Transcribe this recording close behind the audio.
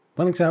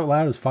Linux Out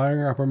Loud is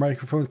firing up our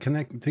microphones,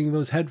 connecting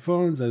those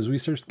headphones as we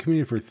search the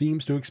community for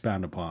themes to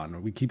expound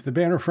upon. We keep the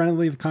banner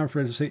friendly, the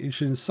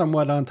conversation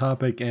somewhat on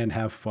topic, and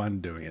have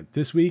fun doing it.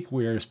 This week,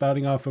 we are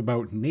spouting off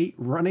about Nate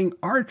running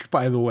Arch,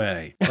 by the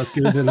way. Let's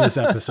get into this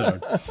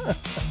episode.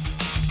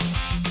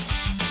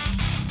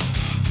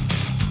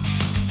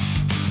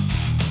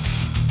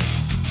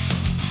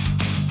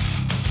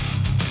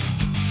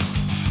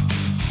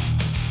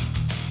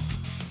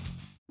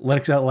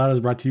 Linux Out Loud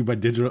is brought to you by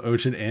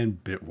DigitalOcean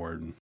and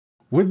Bitwarden.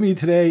 With me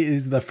today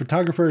is the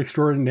photographer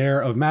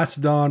extraordinaire of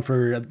Mastodon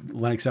for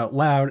Linux Out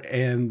Loud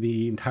and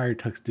the entire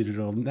Tux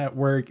Digital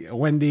network,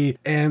 Wendy,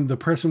 and the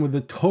person with a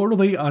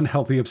totally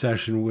unhealthy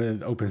obsession with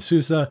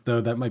OpenSUSE,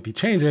 though that might be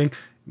changing,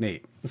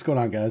 Nate. What's going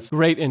on, guys?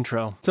 Great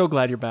intro. So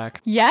glad you're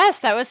back. Yes,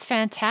 that was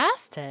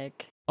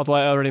fantastic. Although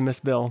I already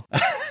missed Bill.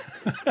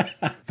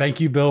 Thank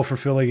you, Bill, for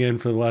filling in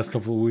for the last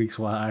couple of weeks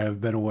while I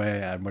have been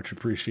away. I much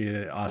appreciate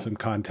it. Awesome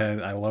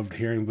content. I loved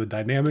hearing the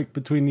dynamic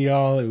between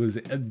y'all. It was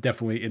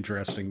definitely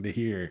interesting to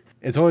hear.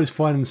 It's always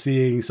fun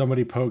seeing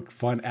somebody poke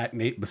fun at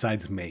Nate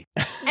besides me.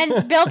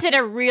 And Bill did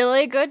a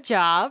really good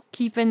job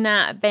keeping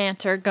that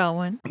banter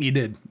going. He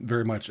did,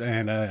 very much.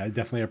 And I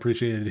definitely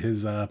appreciated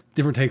his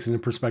different takes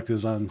and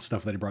perspectives on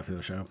stuff that he brought to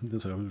the show.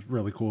 So it was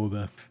really cool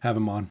to have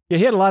him on. Yeah,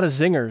 he had a lot of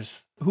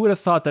zingers. Who would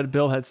have thought that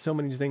Bill had so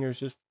many zingers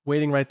just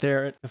waiting right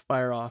there to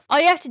fire off? All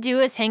you have to do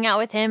is hang out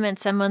with him in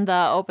some of the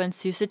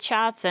OpenSUSE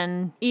chats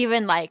and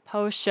even like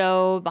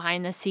post-show,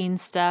 behind-the-scenes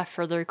stuff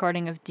for the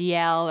recording of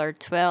DL or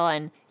Twill.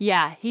 And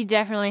yeah, he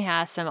definitely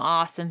has some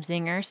awesome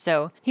zingers.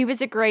 So he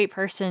was a great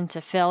person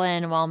to fill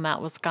in while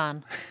Matt was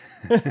gone.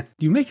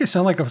 You make it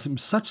sound like I'm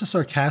such a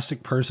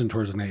sarcastic person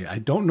towards Nate. I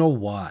don't know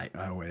why.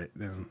 Oh, wait.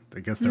 I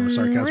guess there was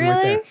sarcasm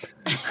right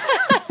there.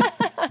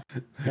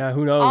 Yeah,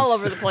 who knows? All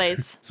over the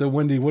place. So,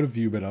 Wendy, what have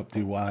you been up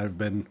to while I've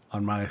been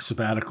on my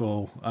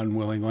sabbatical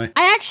unwillingly?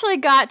 I actually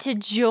got to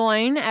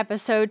join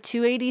episode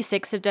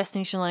 286 of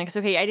Destination Linux.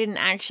 Okay, I didn't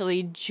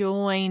actually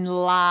join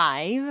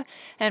live,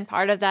 and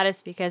part of that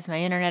is because my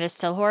internet is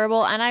still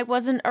horrible, and I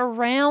wasn't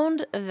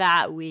around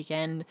that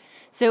weekend.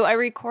 So I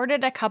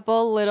recorded a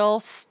couple little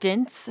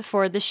stints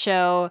for the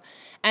show,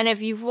 and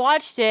if you've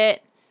watched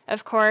it,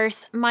 of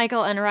course,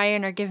 Michael and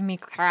Ryan are giving me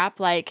crap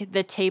like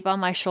the tape on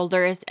my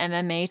shoulder is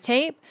MMA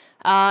tape.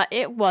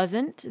 It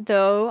wasn't,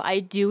 though I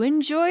do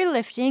enjoy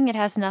lifting. It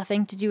has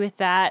nothing to do with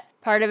that.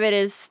 Part of it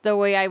is the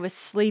way I was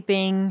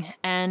sleeping,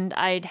 and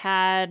I'd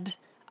had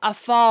a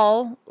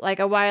fall like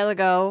a while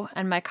ago,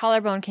 and my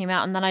collarbone came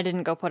out, and then I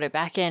didn't go put it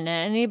back in.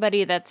 And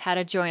anybody that's had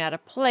a joint out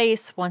of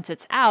place, once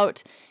it's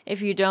out, if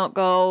you don't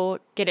go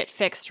get it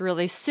fixed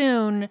really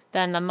soon,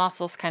 then the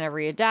muscles kind of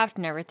readapt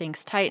and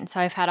everything's tight. And so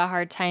I've had a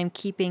hard time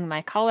keeping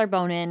my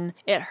collarbone in.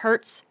 It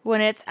hurts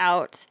when it's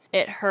out.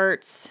 It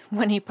hurts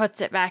when he puts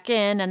it back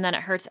in, and then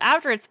it hurts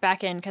after it's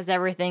back in because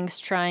everything's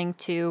trying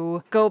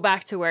to go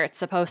back to where it's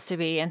supposed to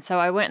be. And so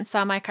I went and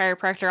saw my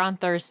chiropractor on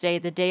Thursday,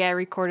 the day I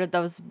recorded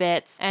those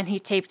bits, and he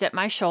taped at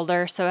my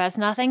shoulder. So it has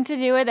nothing to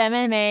do with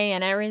MMA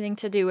and everything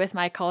to do with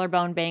my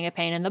collarbone being a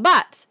pain in the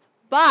butt.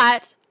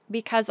 But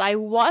because I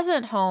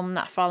wasn't home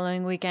that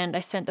following weekend, I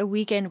spent the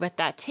weekend with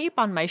that tape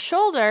on my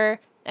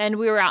shoulder, and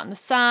we were out in the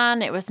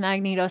sun. It was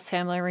Magneto's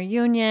family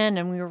reunion,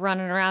 and we were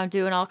running around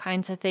doing all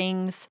kinds of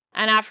things.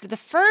 And after the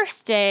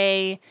first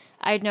day,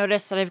 I'd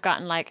noticed that I've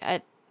gotten like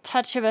a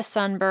touch of a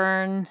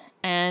sunburn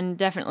and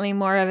definitely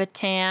more of a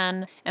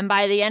tan. And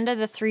by the end of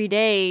the 3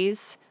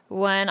 days,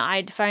 when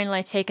I'd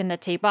finally taken the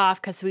tape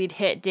off, because we'd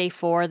hit day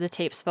 4, the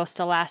tape's supposed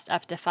to last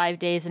up to 5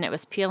 days, and it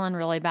was peeling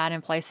really bad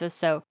in places.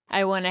 So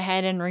I went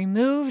ahead and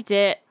removed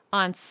it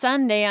on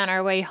Sunday on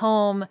our way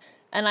home,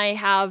 and I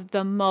have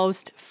the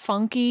most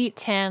funky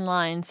tan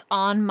lines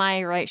on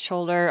my right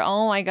shoulder.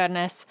 Oh my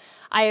goodness.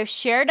 I have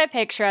shared a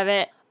picture of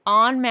it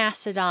on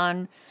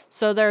Mastodon.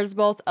 So there's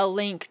both a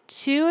link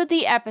to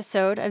the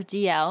episode of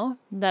DL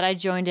that I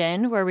joined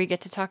in where we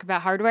get to talk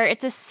about hardware.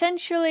 It's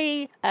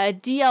essentially a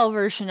DL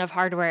version of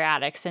Hardware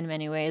Addicts in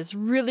many ways.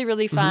 Really,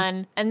 really fun.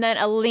 Mm-hmm. And then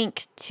a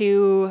link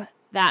to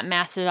that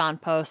Mastodon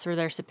post where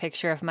there's a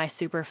picture of my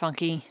super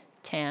funky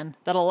tan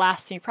that'll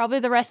last me probably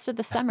the rest of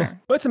the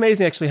summer. Well, it's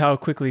amazing actually how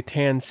quickly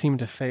tans seem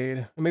to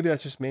fade. Maybe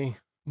that's just me.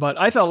 But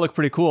I thought it looked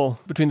pretty cool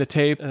between the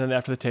tape and then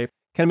after the tape.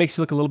 Kind of makes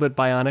you look a little bit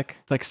bionic.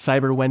 It's like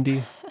Cyber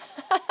Wendy.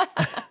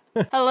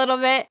 A little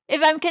bit.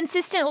 If I'm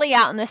consistently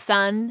out in the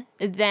sun,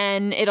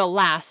 then it'll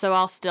last. So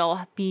I'll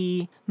still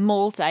be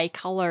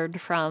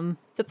multicolored from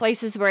the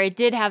places where I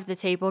did have the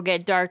tape will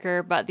get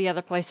darker, but the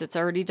other place that's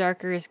already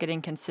darker is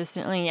getting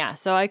consistently. Yeah,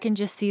 so I can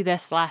just see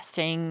this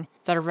lasting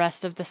the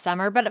rest of the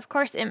summer. But of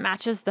course, it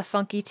matches the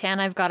funky tan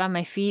I've got on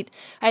my feet.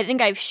 I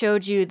think I've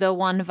showed you the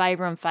one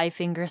Vibram 5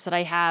 fingers that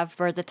I have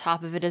where the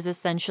top of it is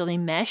essentially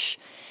mesh.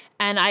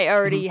 And I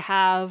already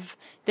have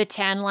the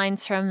tan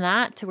lines from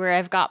that to where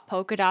I've got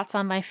polka dots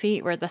on my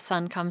feet where the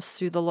sun comes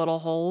through the little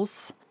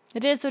holes.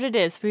 It is what it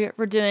is.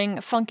 We're doing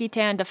funky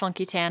tan to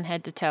funky tan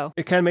head to toe.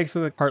 It kind of makes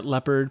it like part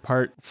leopard,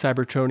 part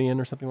Cybertronian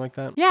or something like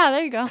that. Yeah,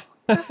 there you go.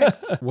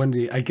 Perfect.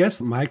 Wendy, I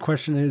guess my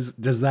question is,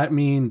 does that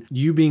mean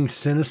you being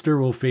sinister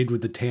will fade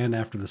with the tan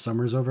after the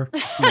summer's over?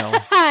 No.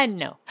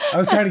 No. I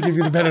was trying to give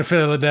you the benefit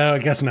of the doubt. I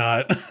guess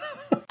not.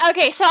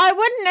 Okay, so I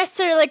wouldn't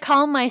necessarily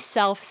call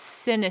myself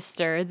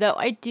sinister, though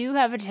I do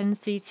have a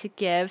tendency to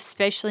give,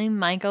 especially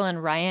Michael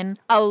and Ryan,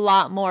 a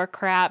lot more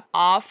crap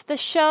off the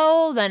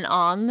show than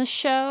on the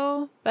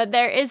show. But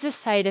there is a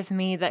side of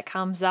me that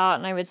comes out,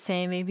 and I would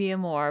say maybe a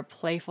more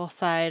playful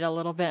side, a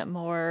little bit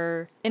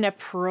more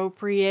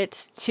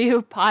inappropriate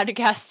to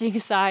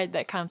podcasting side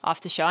that comes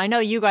off the show. I know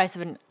you guys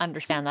wouldn't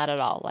understand that at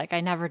all. Like,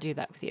 I never do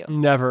that with you.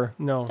 Never.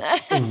 No.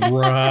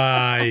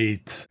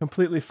 Right.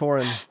 Completely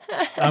foreign.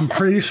 I'm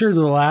pretty sure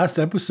the last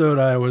episode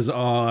I was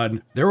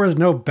on, there was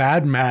no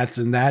bad mats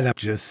in that. I'm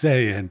just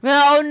saying.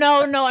 No.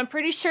 I'm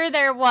pretty sure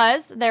there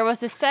was. There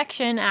was a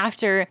section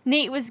after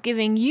Nate was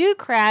giving you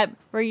crap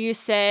where you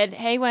said,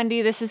 hey,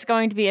 Wendy, this is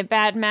going to be a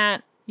bad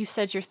mat. You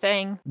said your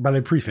thing. But I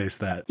prefaced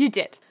that. You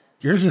did.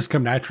 Yours just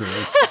come naturally.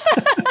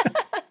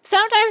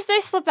 Sometimes they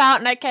slip out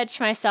and I catch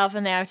myself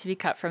and they have to be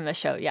cut from the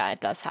show. Yeah, it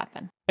does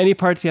happen. Any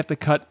parts you have to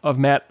cut of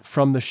Matt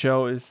from the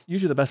show is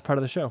usually the best part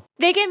of the show.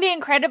 They can be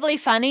incredibly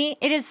funny.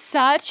 It is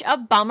such a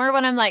bummer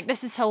when I'm like,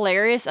 this is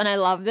hilarious and I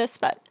love this,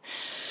 but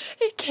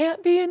it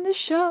can't be in the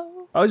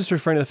show. I was just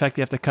referring to the fact that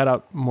you have to cut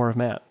out more of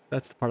Matt.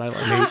 That's the part I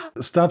like.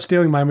 Stop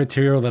stealing my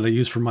material that I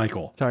use for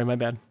Michael. Sorry, my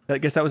bad. I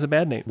guess that was a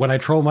bad Nate. When I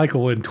troll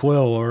Michael in Twill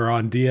or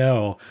on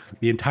DL,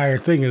 the entire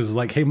thing is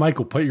like, hey,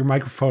 Michael, put your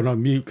microphone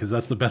on mute because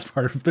that's the best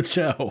part of the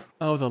show.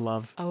 Oh, the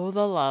love. Oh,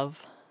 the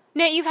love.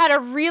 Nate, you've had a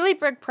really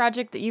big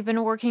project that you've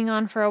been working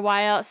on for a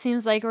while. It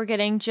seems like we're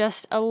getting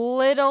just a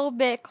little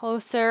bit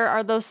closer.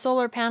 Are those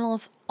solar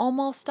panels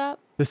almost up?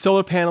 The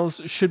solar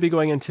panels should be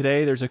going in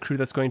today. There's a crew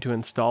that's going to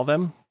install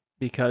them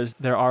because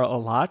there are a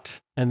lot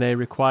and they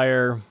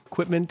require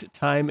equipment,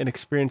 time, and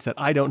experience that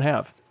I don't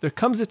have. There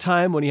comes a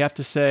time when you have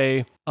to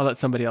say, I'll let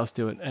somebody else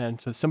do it.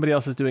 And so somebody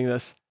else is doing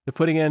this. They're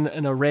putting in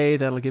an array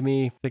that'll give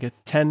me like a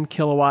 10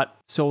 kilowatt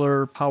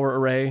solar power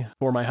array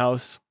for my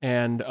house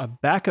and a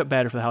backup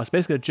battery for the house,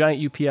 basically a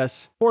giant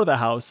UPS for the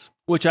house,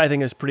 which I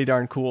think is pretty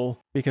darn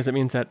cool because it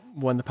means that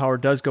when the power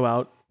does go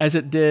out, as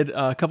it did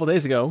a couple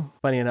days ago,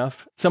 funny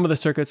enough, some of the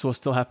circuits will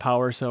still have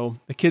power. So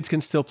the kids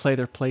can still play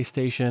their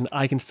PlayStation.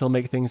 I can still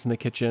make things in the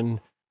kitchen.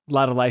 A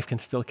lot of life can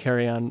still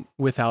carry on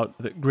without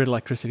the grid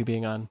electricity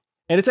being on.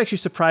 And it's actually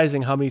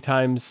surprising how many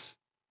times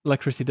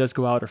electricity does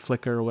go out or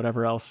flicker or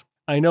whatever else.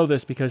 I know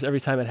this because every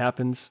time it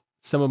happens,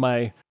 some of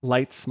my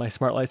lights, my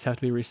smart lights have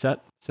to be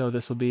reset. So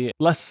this will be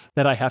less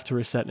that I have to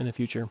reset in the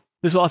future.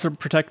 This will also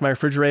protect my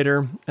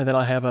refrigerator. And then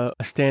I'll have a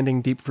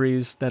standing deep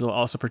freeze that'll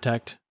also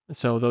protect.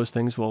 So those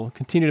things will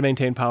continue to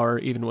maintain power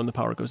even when the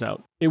power goes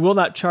out. It will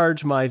not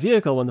charge my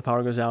vehicle when the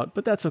power goes out,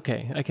 but that's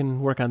okay. I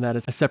can work on that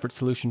as a separate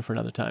solution for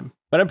another time.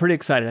 But I'm pretty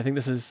excited. I think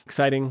this is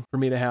exciting for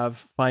me to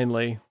have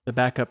finally the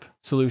backup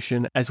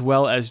solution as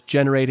well as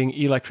generating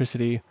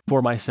electricity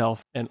for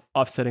myself and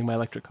offsetting my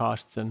electric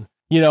costs. And,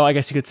 you know, I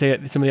guess you could say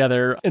some of the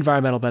other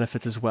environmental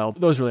benefits as well.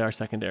 Those really are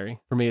secondary.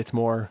 For me, it's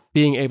more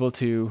being able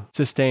to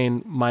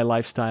sustain my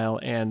lifestyle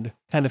and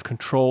kind of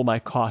control my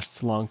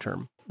costs long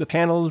term. The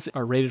panels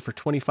are rated for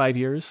 25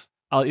 years.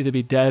 I'll either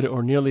be dead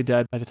or nearly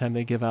dead by the time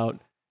they give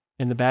out.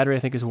 And the battery, I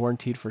think, is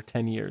warranted for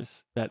 10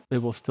 years, that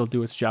it will still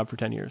do its job for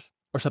 10 years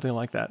or something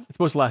like that. It's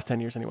supposed to last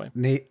 10 years anyway.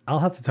 Nate, I'll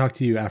have to talk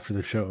to you after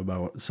the show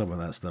about some of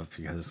that stuff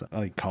because I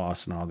like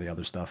costs and all the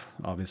other stuff,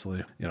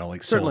 obviously, you know,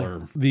 like Certainly.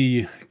 solar,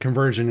 the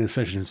conversion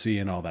efficiency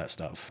and all that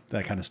stuff.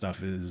 That kind of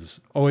stuff is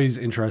always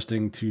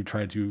interesting to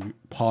try to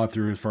paw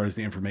through as far as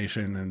the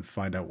information and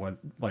find out what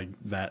like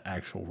that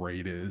actual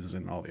rate is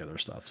and all the other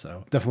stuff.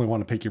 So definitely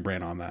want to pick your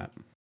brain on that.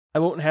 I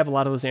won't have a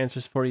lot of those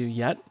answers for you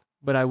yet,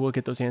 but I will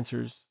get those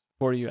answers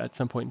for you at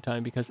some point in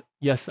time because,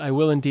 yes, I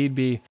will indeed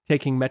be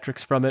taking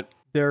metrics from it.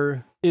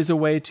 There is a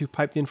way to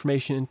pipe the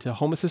information into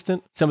Home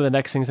Assistant. Some of the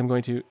next things I'm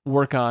going to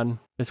work on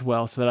as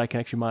well so that I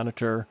can actually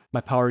monitor my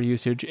power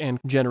usage and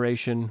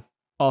generation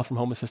all from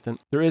Home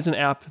Assistant. There is an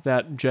app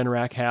that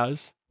Generac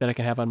has that I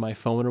can have on my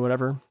phone or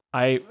whatever.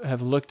 I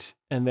have looked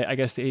and I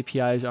guess the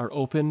APIs are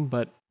open,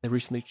 but they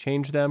recently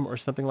changed them or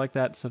something like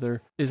that. So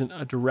there isn't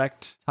a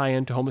direct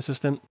tie-in to Home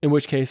Assistant, in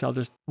which case I'll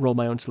just roll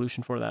my own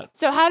solution for that.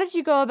 So how did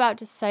you go about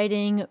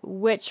deciding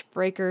which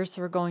breakers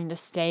we're going to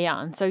stay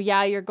on? So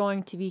yeah, you're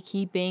going to be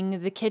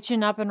keeping the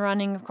kitchen up and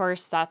running. Of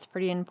course, that's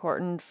pretty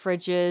important.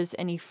 Fridges,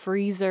 any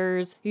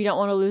freezers. You don't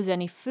want to lose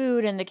any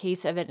food in the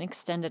case of an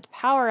extended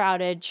power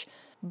outage.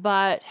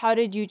 But how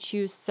did you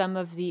choose some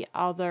of the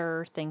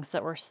other things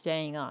that we're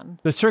staying on?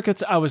 The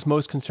circuits I was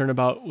most concerned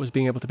about was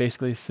being able to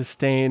basically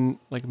sustain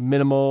like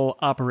minimal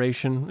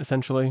operation,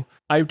 essentially.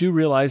 I do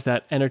realize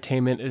that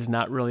entertainment is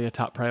not really a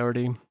top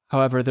priority.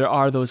 However, there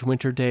are those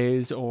winter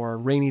days or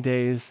rainy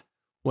days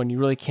when you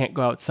really can't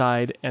go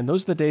outside. And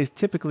those are the days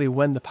typically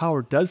when the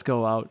power does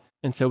go out.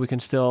 And so we can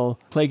still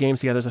play games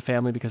together as a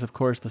family because, of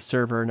course, the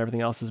server and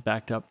everything else is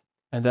backed up.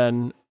 And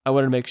then I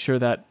wanted to make sure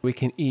that we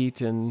can eat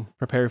and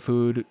prepare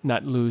food,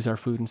 not lose our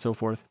food and so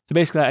forth. So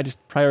basically, I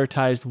just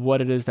prioritized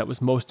what it is that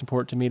was most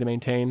important to me to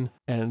maintain.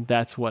 And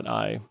that's what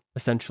I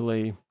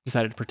essentially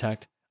decided to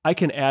protect. I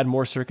can add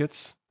more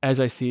circuits as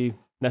I see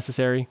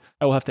necessary.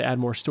 I will have to add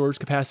more storage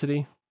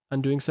capacity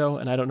on doing so,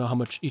 and I don't know how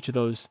much each of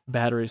those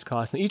batteries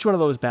cost. And each one of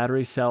those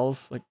battery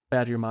cells, like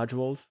battery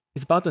modules,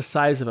 is about the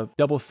size of a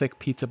double thick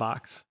pizza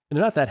box. And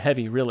they're not that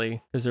heavy,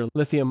 really, because they're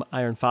lithium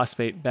iron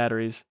phosphate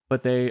batteries,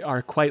 but they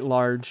are quite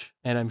large,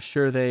 and I'm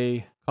sure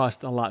they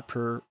cost a lot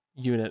per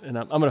unit. And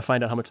I'm going to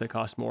find out how much they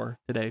cost more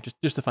today,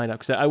 just to find out,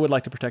 because I would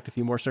like to protect a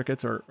few more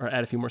circuits or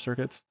add a few more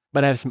circuits.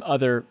 But I have some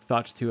other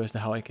thoughts too as to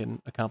how I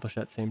can accomplish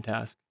that same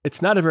task.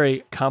 It's not a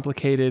very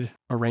complicated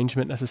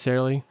arrangement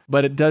necessarily,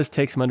 but it does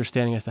take some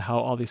understanding as to how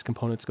all these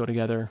components go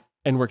together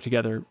and work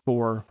together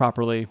for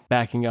properly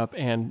backing up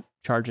and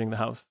charging the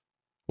house.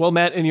 Well,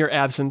 Matt, in your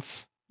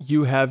absence,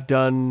 you have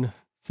done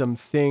some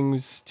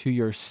things to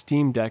your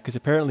Steam Deck, because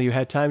apparently you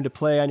had time to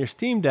play on your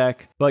Steam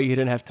Deck, but you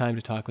didn't have time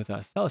to talk with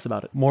us. Tell us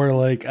about it. More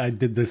like I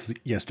did this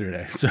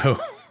yesterday, so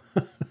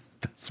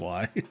that's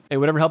why. Hey,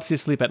 whatever helps you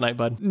sleep at night,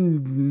 bud.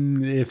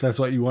 If that's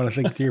what you want to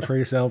think here for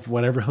yourself,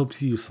 whatever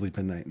helps you sleep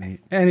at night,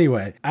 Nate.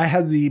 Anyway, I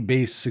had the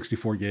base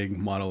 64 gig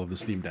model of the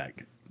Steam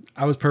Deck.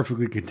 I was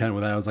perfectly content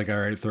with that. I was like, all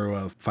right, throw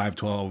a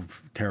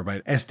 512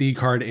 terabyte SD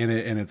card in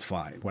it and it's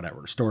fine.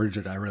 Whatever. Storage,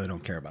 I really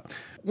don't care about.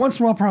 One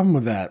small problem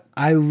with that,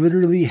 I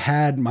literally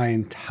had my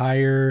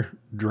entire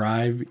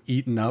drive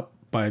eaten up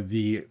by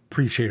the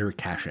pre-shader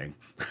caching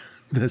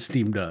that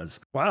Steam does.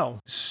 Wow.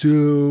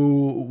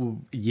 So,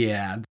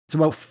 yeah, it's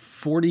about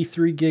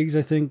 43 gigs,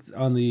 I think,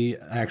 on the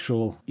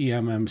actual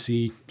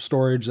eMMC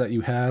storage that you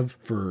have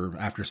for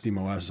after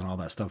SteamOS and all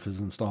that stuff is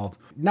installed.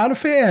 Not a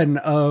fan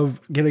of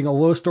getting a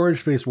low storage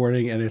space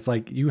warning, and it's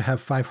like, you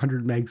have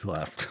 500 megs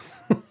left.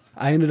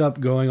 I ended up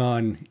going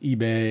on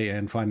eBay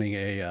and finding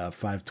a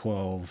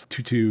 512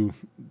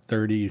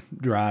 2230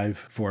 drive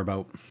for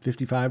about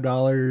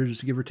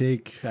 $55, give or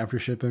take, after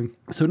shipping.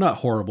 So not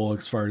horrible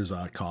as far as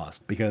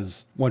cost,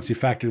 because once you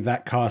factor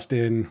that cost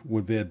in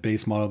with the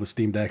base model of the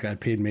Steam Deck, I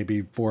paid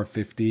maybe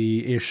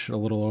 $450-ish, a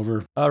little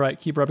over. All right,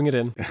 keep rubbing it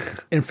in.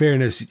 In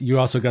fairness, you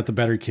also got the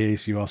better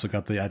case, you also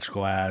got the etch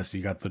glass,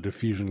 you got the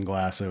diffusion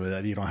glass, so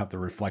that you don't have the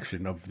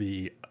reflection of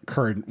the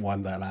current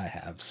one that I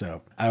have.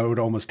 So I would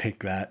almost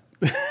take that.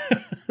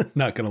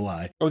 Not gonna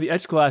lie. Oh, the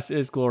etch glass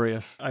is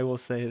glorious, I will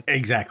say.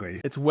 Exactly.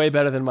 It's way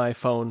better than my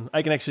phone.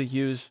 I can actually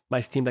use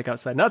my Steam Deck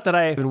outside. Not that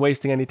I've been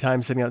wasting any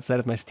time sitting outside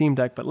with my Steam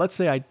Deck, but let's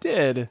say I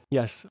did.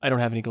 Yes, I don't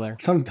have any glare.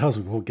 Something tells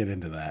me we'll get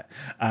into that.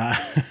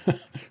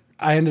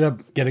 I ended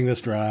up getting this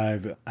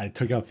drive. I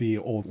took out the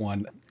old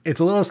one. It's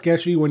a little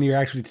sketchy when you're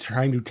actually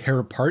trying to tear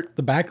apart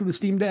the back of the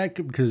Steam Deck,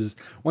 because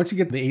once you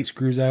get the 8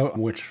 screws out,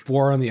 which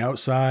 4 on the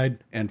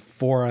outside and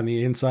 4 on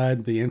the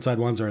inside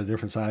ones are a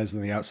different size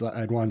than the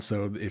outside ones.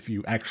 So if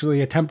you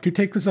actually attempt to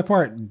take this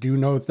apart, do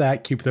note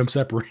that, keep them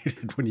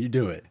separated when you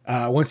do it.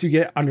 Once you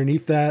get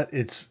underneath that,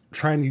 it's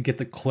trying to get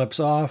the clips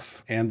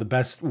off. And the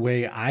best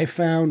way I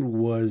found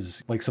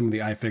was like some of the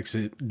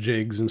iFixit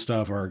jigs and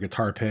stuff, or a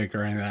guitar pick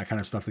or any of that kind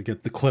of stuff, to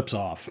get the clips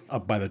off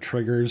up by the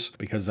triggers,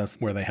 because that's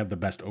where they have the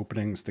best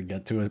openings to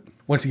get to it.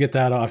 Once you get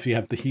that off, you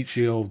have the heat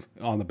shield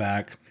on the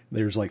back.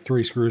 There's like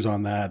 3 screws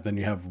on that. Then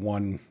you have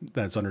one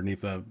that's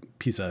underneath a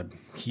piece of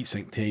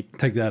heatsink tape.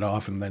 Take that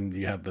off, and then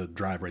you have the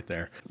drive right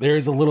there. There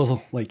is a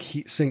little like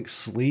heatsink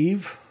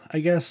sleeve, I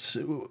guess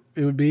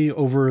it would be,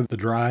 over the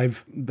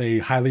drive. They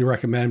highly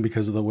recommend,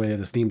 because of the way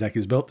the Steam Deck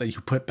is built, that you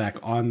put back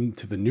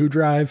onto the new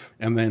drive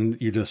and then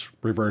you just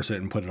reverse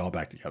it and put it all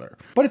back together.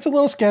 But it's a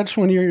little sketch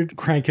when you're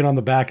cranking on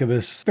the back of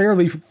this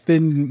fairly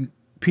thin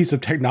piece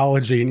of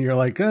technology and you're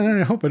like,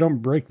 I hope I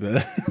don't break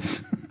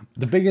this.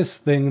 The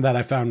biggest thing that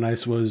I found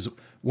nice was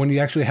when you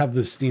actually have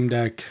the Steam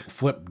Deck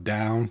flip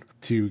down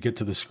to get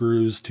to the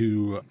screws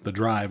to the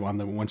drive on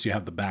the, once you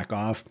have the back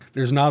off,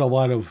 there's not a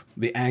lot of,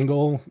 the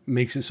angle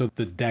makes it so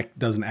the deck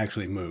doesn't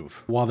actually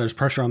move. While there's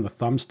pressure on the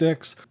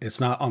thumbsticks, it's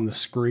not on the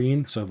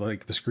screen. So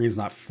like the screen's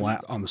not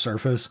flat on the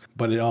surface,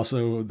 but it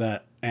also,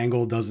 that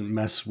angle doesn't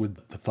mess with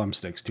the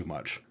thumbsticks too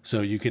much.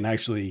 So you can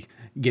actually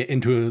get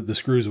into the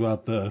screws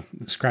without the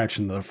scratch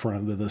in the front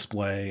of the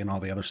display and all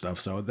the other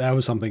stuff. So that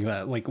was something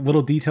that, like,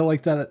 little detail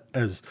like that,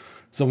 as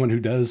someone who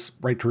does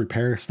right to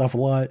repair stuff a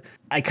lot,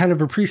 I kind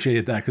of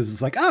appreciated that, because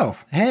it's like, oh,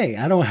 hey,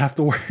 I don't have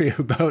to worry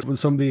about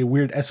some of the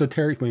weird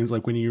esoteric things,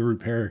 like when you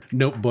repair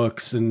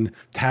notebooks and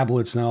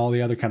tablets and all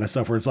the other kind of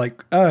stuff, where it's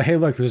like, oh, hey,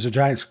 look, there's a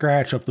giant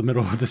scratch up the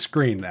middle of the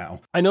screen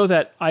now. I know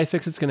that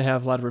iFixit's going to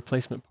have a lot of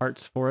replacement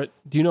parts for it.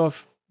 Do you know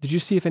did you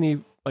see if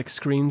any like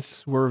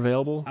screens were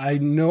available? I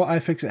know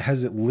iFixit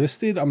has it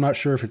listed. I'm not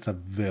sure if it's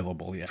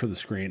available yet for the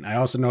screen. I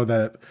also know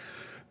that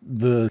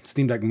the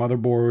Steam Deck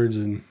motherboards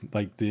and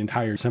like the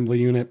entire assembly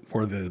unit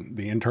for the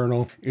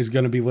internal is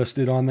going to be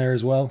listed on there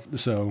as well.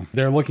 So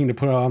they're looking to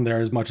put it on there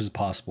as much as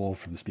possible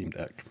for the Steam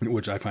Deck,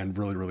 which I find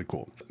really, really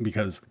cool,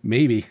 because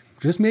maybe,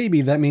 just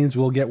maybe, that means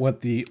we'll get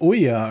what the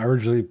Ouya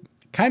originally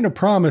kind of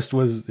promised,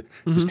 was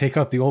just take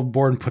out the old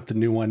board and put the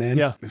new one in,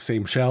 the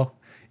same shell.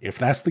 If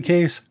that's the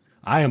case,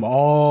 I am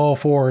all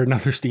for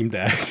another Steam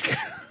Deck.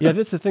 Yeah,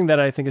 that's the thing that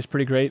I think is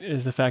pretty great,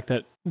 is the fact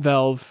that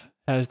Valve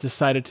has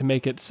decided to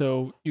make it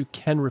so you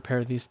can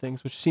repair these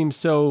things, which seems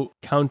so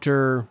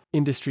counter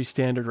industry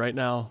standard right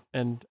now.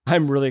 And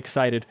I'm really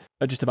excited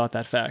just about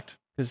that fact,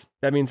 because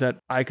that means that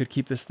I could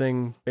keep this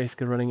thing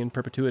basically running in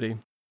perpetuity.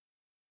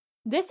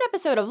 This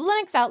episode of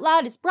Linux Out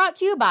Loud is brought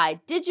to you by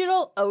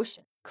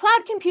DigitalOcean.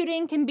 Cloud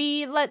computing can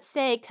be, let's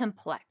say,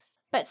 complex,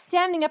 but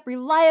standing up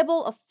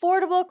reliable,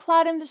 affordable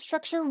cloud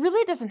infrastructure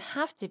really doesn't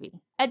have to be.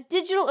 At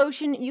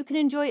DigitalOcean, you can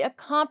enjoy a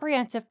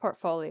comprehensive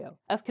portfolio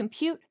of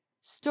compute,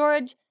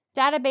 storage,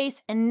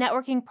 database, and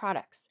networking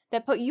products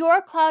that put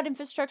your cloud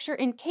infrastructure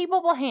in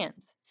capable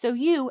hands so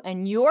you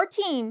and your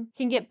team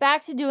can get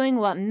back to doing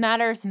what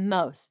matters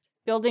most,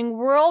 building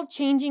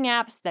world-changing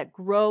apps that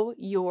grow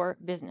your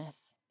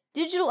business.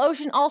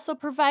 DigitalOcean also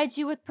provides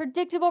you with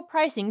predictable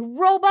pricing,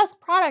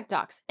 robust product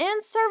docs,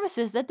 and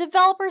services that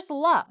developers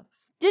love.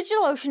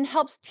 DigitalOcean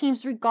helps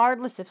teams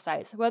regardless of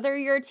size, whether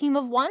you're a team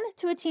of 1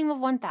 to a team of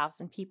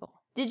 1,000 people.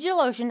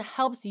 DigitalOcean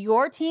helps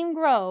your team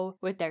grow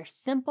with their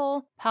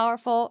simple,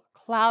 powerful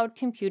cloud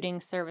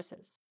computing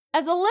services.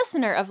 As a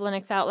listener of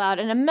Linux Out Loud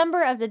and a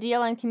member of the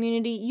DLN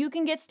community, you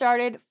can get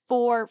started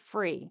for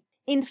free.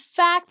 In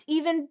fact,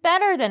 even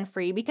better than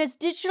free, because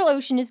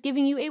DigitalOcean is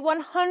giving you a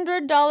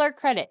 $100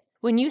 credit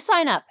when you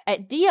sign up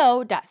at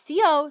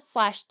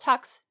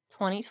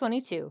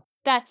do.co/tux2022.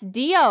 That's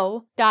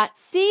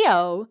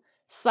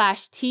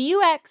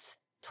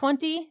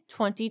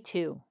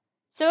do.co/tux2022.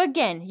 So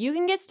again, you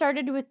can get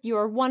started with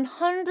your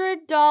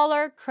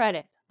 $100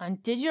 credit on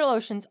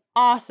DigitalOcean's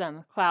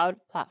awesome cloud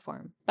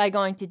platform by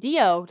going to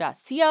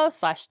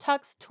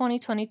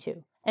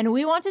do.co/tux2022. And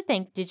we want to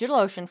thank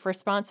DigitalOcean for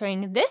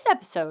sponsoring this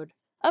episode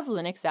of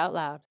Linux Out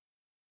Loud.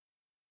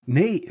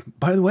 Nate,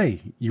 by the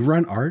way, you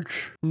run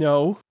Arch?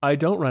 No, I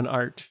don't run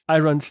Arch. I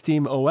run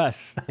Steam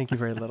OS. Thank you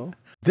very little.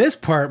 This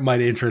part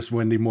might interest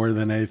Wendy more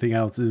than anything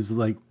else. Is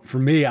like, for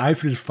me, I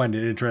just find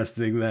it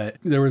interesting that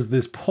there was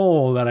this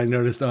poll that I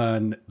noticed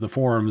on the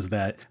forums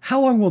that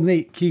how long will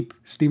Nate keep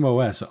Steam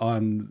OS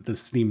on the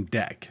Steam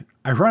Deck?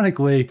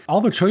 Ironically, all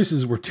the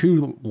choices were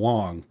too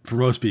long for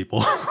most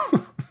people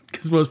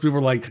because most people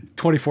are like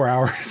 24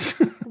 hours.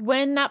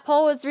 When that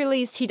poll was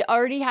released, he'd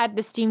already had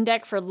the Steam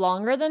Deck for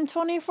longer than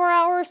 24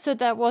 hours, so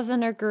that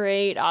wasn't a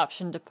great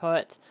option to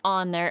put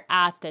on there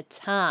at the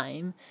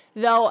time.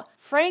 Though,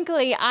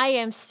 frankly, I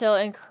am still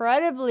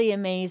incredibly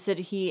amazed that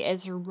he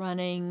is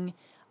running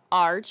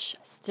Arch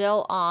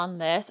still on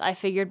this. I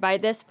figured by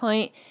this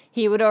point,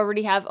 he would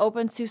already have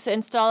OpenSUSE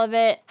install of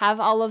it,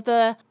 have all of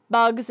the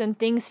bugs and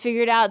things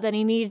figured out that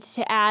he needed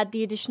to add,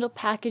 the additional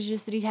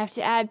packages that he'd have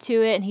to add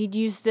to it, and he'd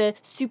use the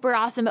super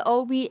awesome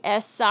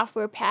OBS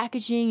software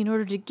packaging in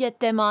order to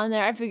get them on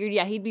there. I figured,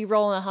 yeah, he'd be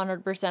rolling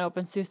 100%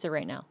 OpenSUSE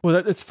right now. Well,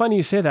 it's funny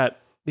you say that,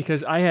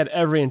 because I had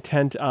every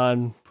intent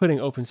on putting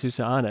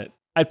OpenSUSE on it.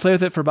 I'd play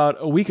with it for about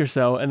a week or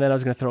so, and then I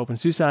was going to throw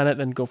OpenSUSE on it,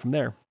 then go from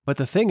there. But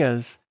the thing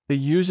is, the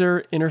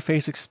user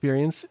interface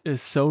experience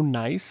is so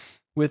nice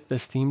with the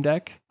Steam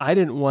Deck, I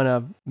didn't want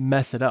to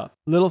mess it up.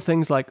 Little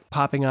things like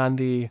popping on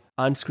the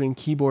on-screen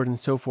keyboard and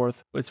so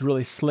forth, it's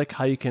really slick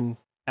how you can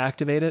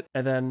activate it.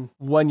 And then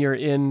when you're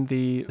in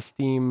the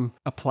Steam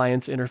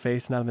appliance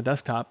interface, not on the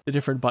desktop, the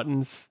different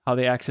buttons, how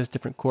they access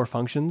different core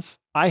functions.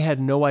 I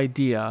had no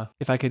idea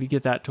if I could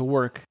get that to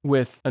work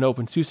with an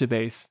OpenSUSE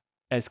base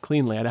as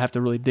cleanly. I'd have to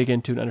really dig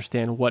into and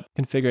understand what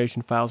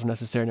configuration files are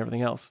necessary and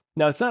everything else.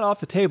 Now, it's not off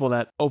the table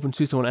that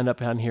OpenSUSE won't end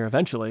up on here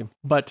eventually,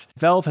 but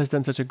Valve has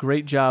done such a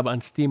great job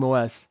on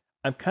SteamOS.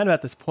 I'm kind of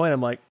at this point,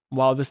 I'm like,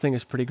 wow, this thing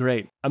is pretty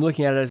great. I'm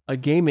looking at it as a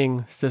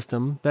gaming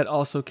system that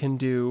also can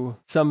do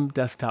some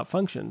desktop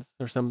functions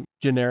or some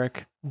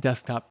generic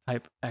desktop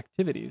type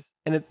activities.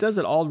 And it does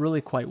it all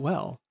really quite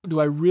well. Do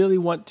I really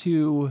want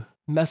to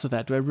mess with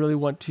that? Do I really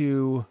want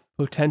to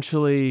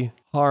potentially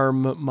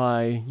harm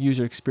my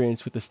user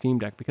experience with the Steam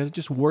Deck because it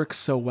just works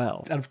so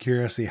well? Out of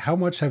curiosity, how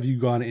much have you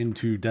gone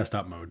into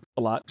desktop mode?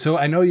 A lot. So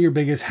I know your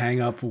biggest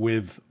hang up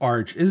with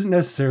Arch isn't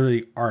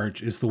necessarily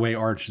Arch, it's the way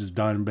Arch is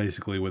done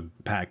basically with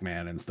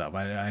Pac-Man and stuff.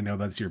 I know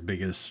that's your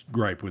biggest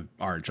gripe with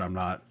Arch. I'm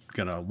not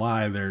gonna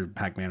lie,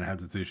 Pac-Man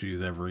has its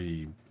issues.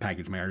 Every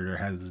package manager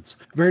has its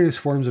various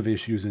forms of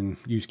issues and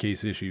use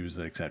case issues,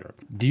 etc.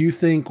 Do you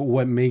think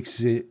what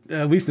makes it,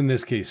 at least in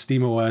this case,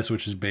 SteamOS,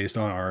 which is based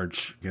on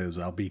Arch, because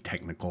I'll be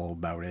technical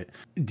about it,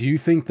 do you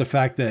think the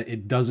fact that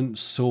it doesn't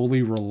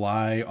solely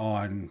rely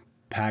on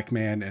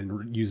Pac-Man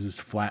and uses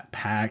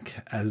Flatpak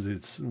as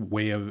its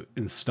way of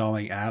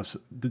installing apps,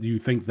 do you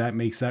think that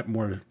makes that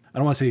more, I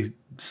don't want to say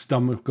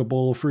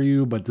stomachable for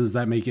you, but does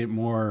that make it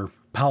more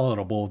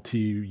palatable to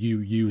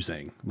you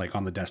using, like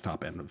on the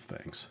desktop end of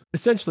things?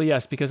 Essentially,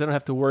 yes, because I don't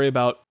have to worry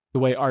about the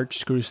way Arch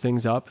screws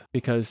things up,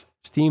 because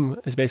Steam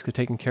is basically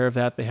taking care of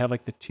that. They have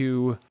like the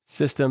two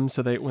systems,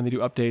 so when they do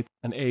updates,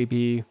 an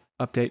A/B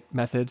update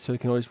method, so you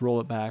can always roll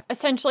it back.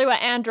 Essentially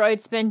what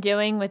Android's been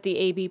doing with the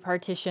A/B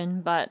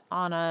partition, but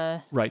on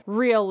a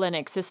real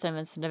Linux system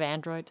instead of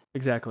Android.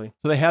 Exactly.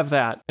 So they have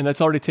that, and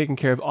that's already taken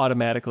care of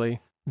automatically.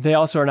 They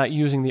also are not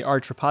using the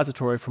Arch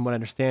repository, from what I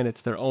understand.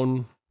 It's their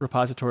own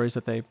repositories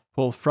that they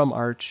pull from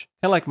Arch,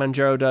 kind of like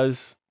Manjaro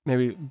does,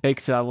 maybe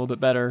bakes it out a little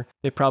bit better.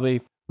 They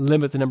probably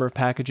limit the number of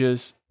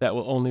packages that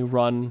will only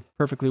run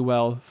perfectly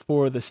well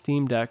for the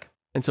Steam Deck.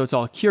 And so it's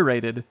all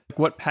curated.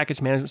 What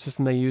package management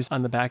system they use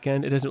on the back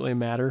end, it doesn't really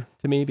matter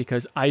to me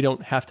because I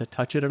don't have to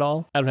touch it at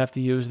all. I don't have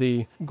to use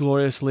the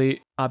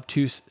gloriously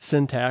obtuse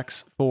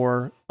syntax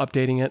for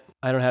updating it.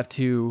 I don't have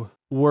to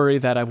worry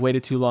that I've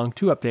waited too long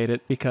to update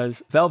it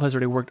because Valve has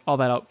already worked all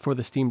that out for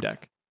the Steam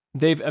Deck.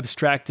 They've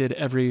abstracted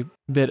every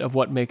bit of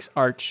what makes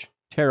Arch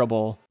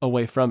terrible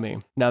away from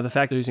me. Now, the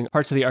fact they're using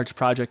parts of the Arch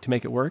project to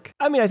make it work,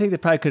 I mean, I think they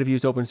probably could have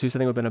used OpenSUSE. I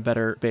think it would have been a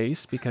better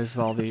base because of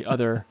all the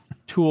other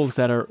tools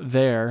that are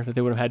there that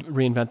they would have had to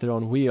reinvent their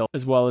own wheel,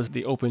 as well as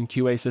the open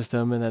QA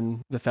system, and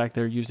then the fact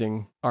they're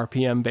using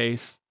RPM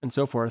base and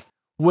so forth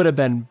would have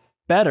been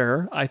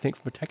better, I think,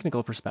 from a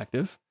technical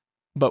perspective.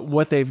 But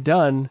what they've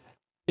done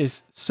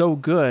is so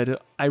good,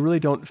 I really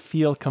don't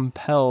feel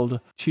compelled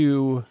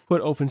to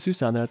put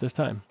OpenSUSE on there at this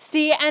time.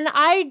 See, and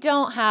I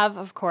don't have,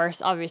 of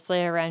course,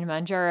 obviously I ran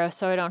Manjaro,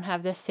 so I don't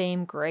have the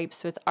same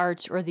gripes with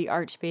Arch or the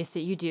Arch base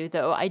that you do,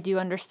 though I do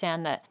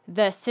understand that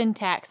the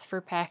syntax for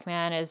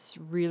Pac-Man is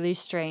really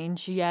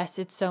strange. Yes,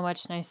 it's so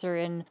much nicer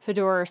in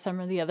Fedora or some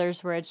of the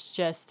others where it's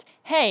just,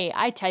 hey,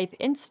 I type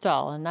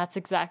install, and that's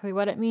exactly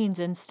what it means,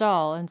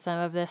 install, and some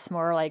of this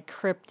more like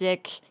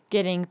cryptic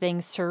getting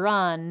things to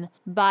run.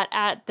 But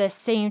at the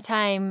same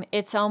time,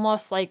 it's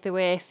almost like the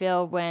way I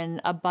feel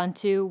when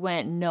Ubuntu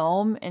went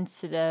GNOME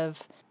instead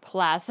of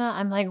Plasma.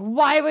 I'm like,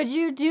 why would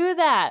you do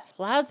that?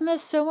 Plasma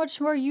is so much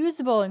more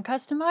usable and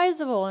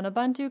customizable, and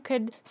Ubuntu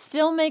could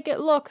still make it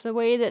look the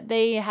way that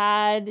they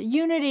had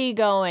Unity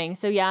going.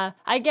 So yeah,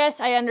 I guess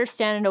I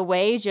understand in a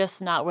way,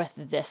 just not with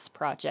this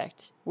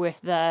project,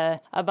 with the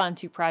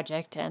Ubuntu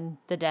project and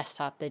the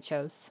desktop they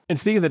chose. And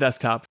speaking of the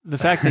desktop, the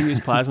fact they use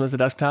Plasma as a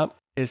desktop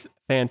is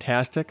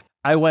fantastic.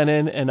 I went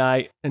in and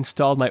I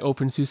installed my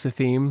OpenSUSE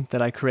theme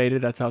that I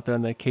created. That's out there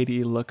on the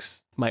KDE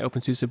Looks, my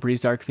OpenSUSE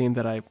BreezeDark theme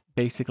that I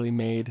basically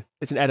made.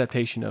 It's an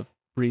adaptation of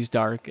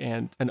BreezeDark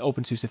and an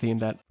OpenSUSE theme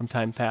that from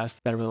time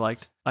past that I really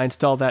liked. I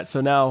installed that.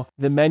 So now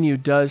the menu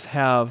does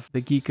have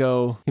the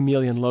Geeko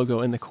Chameleon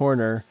logo in the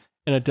corner,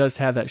 and it does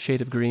have that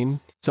shade of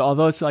green. So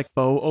although it's like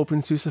faux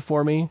OpenSUSE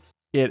for me,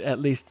 it at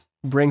least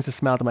brings a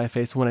smile to my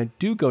face when I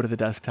do go to the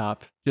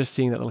desktop, just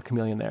seeing that little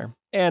chameleon there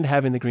and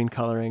having the green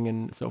coloring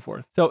and so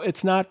forth. So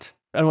it's not,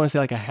 I don't want to say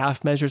like a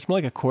half measure, it's more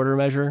like a quarter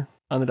measure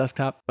on the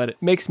desktop, but it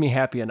makes me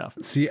happy enough.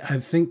 See, I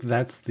think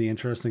that's the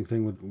interesting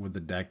thing with the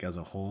deck as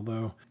a whole,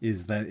 though,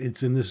 is that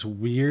it's in this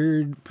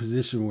weird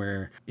position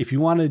where if you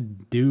want to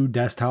do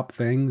desktop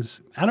things,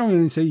 I don't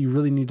even say you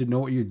really need to know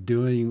what you're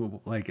doing,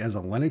 like as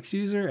a Linux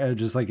user,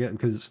 just like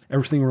because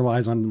everything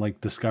relies on like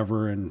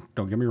Discover, and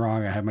don't get me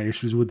wrong, I have my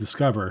issues with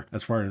Discover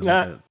as far as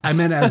I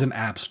meant as an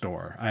app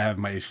store, I have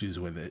my issues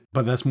with it,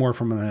 but that's more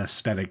from an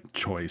aesthetic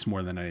choice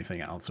more than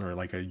anything else, or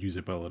like a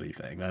usability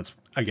thing. That's,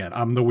 again,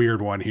 I'm the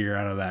weird one here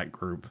out of that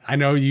group. I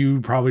know you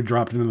probably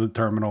dropped into the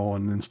terminal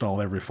and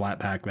installed every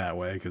Flatpak that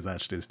way because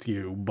that's just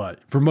you, but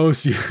for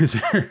most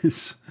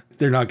users,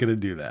 they're not going to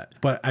do that.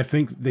 But I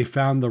think they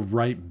found the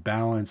right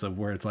balance of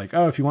where it's like,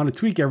 oh, if you want to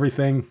tweak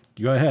everything,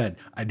 you go ahead.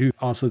 I do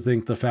also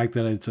think the fact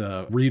that it's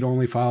a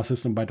read-only file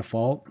system by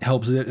default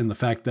helps it, and the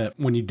fact that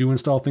when you do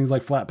install things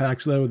like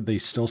Flatpaks, though, they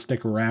still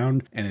stick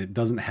around, and it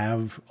doesn't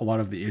have a lot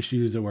of the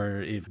issues that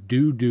where if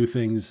do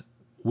things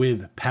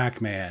with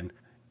Pac-Man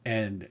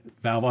and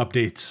Valve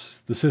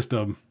updates the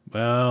system,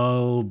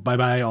 well,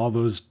 bye-bye all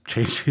those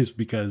changes,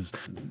 because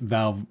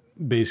Valve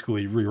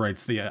basically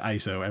rewrites the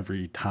ISO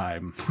every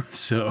time.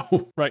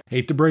 So, right,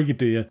 hate to break it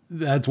to you,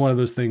 that's one of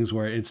those things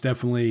where it's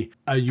definitely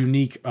a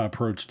unique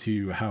approach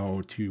to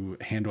how to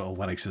handle a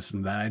Linux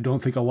system that I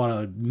don't think a lot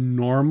of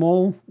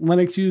normal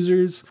Linux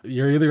users,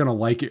 you're either going to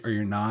like it or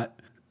you're not,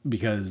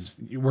 because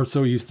we're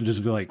so used to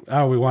just be like,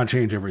 oh, we want to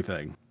change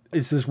everything.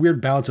 It's this weird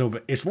balance of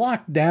it's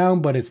locked down,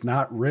 but it's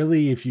not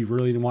really if you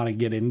really want to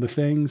get into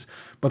things.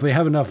 But they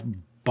have enough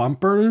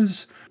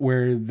bumpers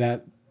where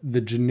that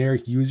the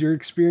generic user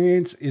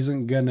experience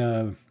isn't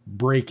gonna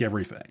break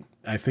everything.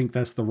 I think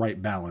that's the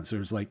right balance.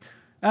 There's like,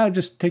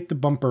 just take the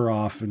bumper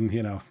off and,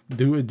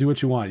 do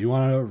what you want. You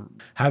want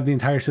to have the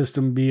entire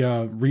system be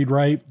a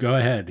read-write? Go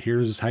ahead.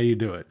 Here's how you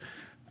do it.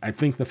 I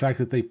think the fact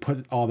that they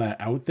put all that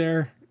out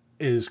there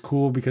is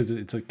cool because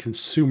it's a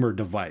consumer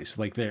device.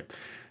 Like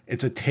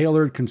it's a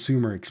tailored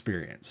consumer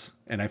experience.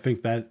 And I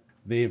think that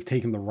they have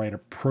taken the right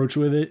approach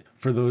with it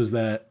for those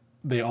that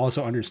they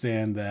also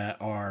understand that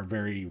are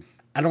very,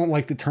 I don't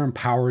like the term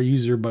power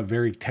user, but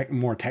very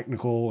more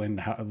technical in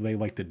how they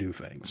like to do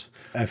things.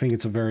 I think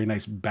it's a very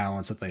nice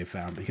balance that they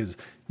found, because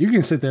you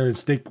can sit there and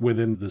stick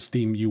within the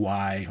Steam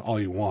UI all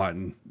you want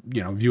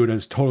and, view it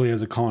as totally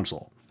as a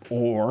console.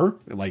 Or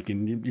like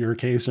in your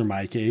case or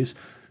my case,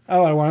 I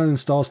want to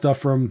install stuff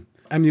from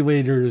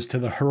emulators to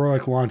the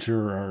Heroic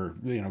Launcher or,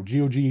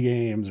 GOG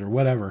games or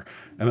whatever.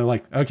 And they're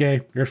like,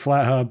 okay, here's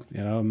FlatHub,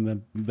 and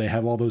then they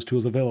have all those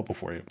tools available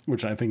for you,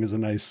 which I think is a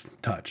nice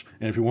touch.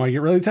 And if you want to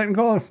get really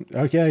technical,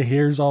 okay,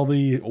 here's all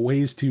the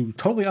ways to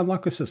totally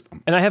unlock the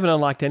system. And I haven't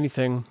unlocked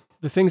anything.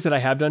 The things that I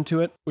have done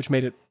to it, which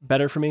made it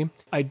better for me,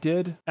 I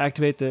did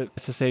activate the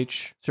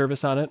SSH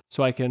service on it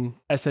so I can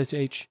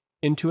SSH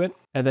into it.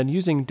 And then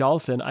using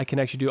Dolphin, I can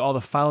actually do all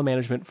the file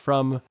management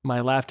from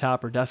my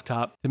laptop or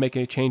desktop to make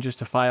any changes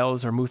to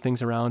files or move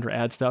things around or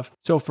add stuff.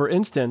 So for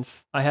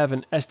instance, I have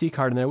an SD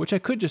card in there, which I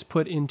could just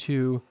put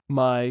into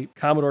my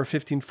Commodore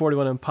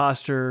 1541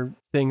 Imposter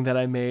thing that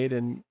I made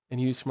and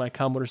use for my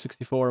Commodore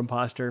 64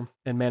 Imposter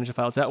and manage the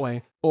files that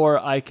way. Or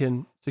I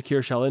can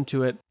secure shell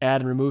into it,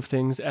 add and remove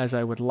things as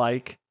I would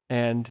like,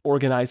 and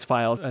organize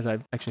files as I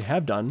actually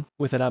have done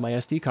with it on my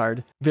SD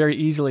card very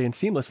easily and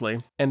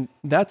seamlessly. And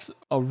that's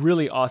a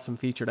really awesome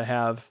feature to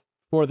have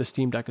for the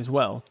Steam Deck as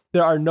well.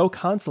 There are no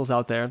consoles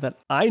out there that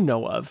I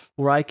know of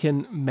where I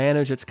can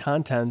manage its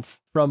contents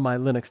from my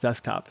Linux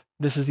desktop.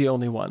 This is the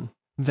only one.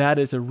 That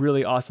is a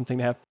really awesome thing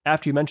to have.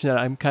 After you mentioned that,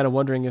 I'm kind of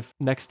wondering if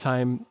next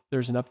time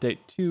there's an update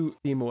to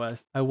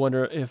SteamOS, I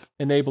wonder if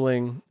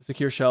enabling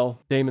Secure Shell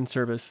daemon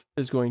service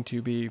is going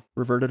to be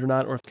reverted or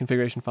not, or if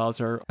configuration files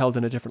are held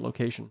in a different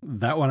location.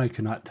 That one I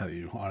could not tell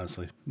you,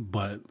 honestly.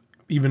 But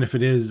even if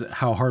it is,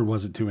 how hard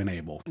was it to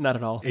enable? Not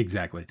at all.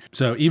 Exactly.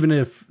 So even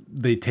if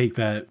they take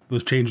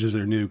those changes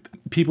are nuked,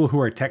 people who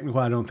are technical,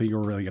 I don't think are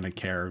really going to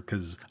care,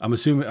 because I'm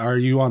assuming, are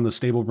you on the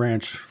stable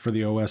branch for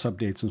the OS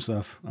updates and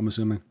stuff? I'm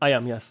assuming. I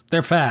am, yes.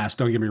 They're fast,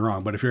 don't get me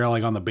wrong, but if you're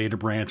like on the beta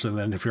branch, and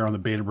then if you're on the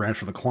beta branch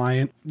for the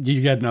client,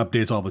 you get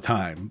updates all the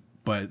time.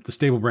 But the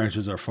stable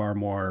branches are far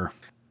more,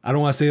 I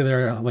don't want to say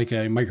they're like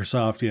a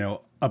Microsoft,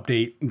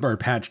 update or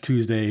patch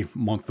Tuesday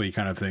monthly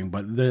kind of thing,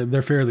 but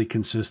they're fairly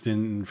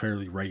consistent and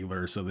fairly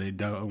regular, so they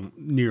don't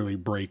nearly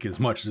break as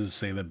much as,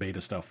 say, the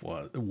beta stuff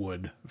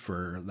would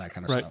for that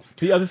kind of stuff.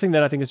 The other thing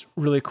that I think is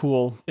really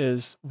cool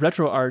is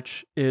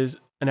RetroArch is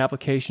an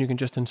application you can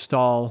just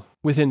install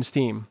within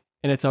Steam,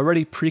 and it's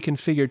already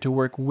pre-configured to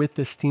work with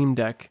the Steam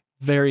Deck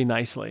very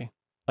nicely.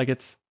 Like,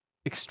 it's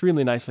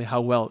extremely nicely how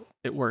well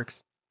it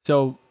works.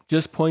 So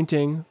just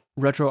pointing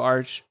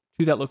RetroArch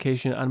to that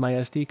location on my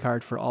SD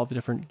card for all the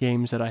different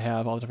games that I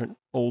have, all the different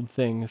old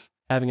things,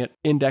 having it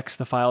index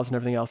the files and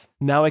everything else.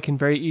 Now I can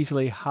very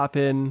easily hop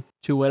in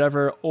to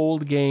whatever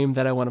old game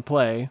that I want to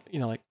play,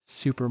 like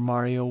Super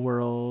Mario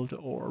World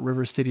or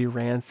River City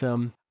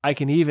Ransom. I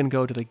can even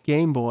go to the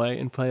Game Boy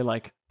and play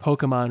like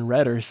Pokemon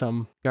Red or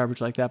some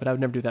garbage like that, but I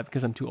would never do that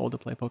because I'm too old to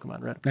play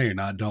Pokemon Red. No, you're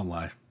not. Don't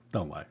lie.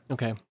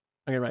 Okay,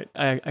 right.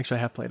 I actually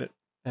have played it,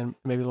 and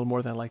maybe a little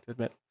more than I like to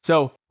admit.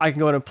 So I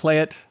can go in and play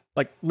it.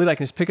 Like, literally, I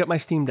can just pick up my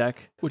Steam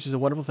Deck, which is a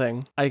wonderful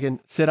thing. I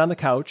can sit on the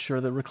couch or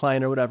the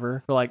recliner or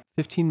whatever for like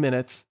 15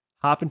 minutes,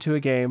 hop into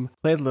a game,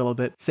 play it a little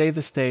bit, save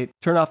the state,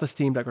 turn off the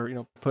Steam Deck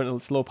or, put it in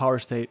its low power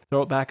state,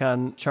 throw it back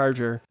on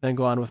charger, then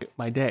go on with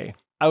my day.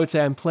 I would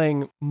say I'm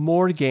playing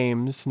more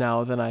games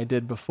now than I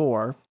did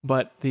before,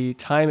 but the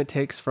time it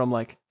takes from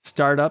like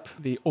startup,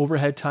 the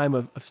overhead time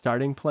of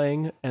starting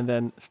playing and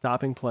then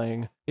stopping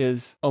playing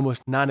is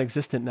almost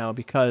non-existent now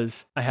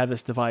because I have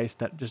this device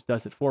that just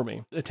does it for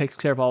me. It takes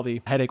care of all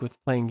the headache with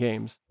playing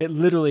games. It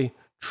literally,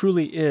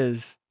 truly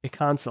is a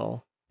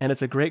console, and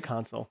it's a great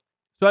console.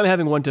 So I'm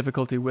having one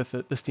difficulty with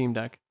the Steam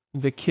Deck.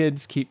 The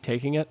kids keep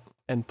taking it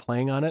and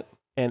playing on it,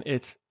 and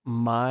it's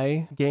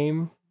my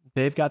game.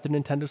 They've got their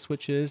Nintendo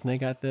Switches, and they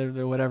got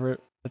their whatever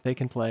that they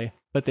can play,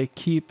 but they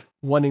keep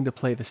wanting to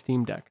play the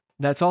Steam Deck.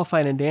 That's all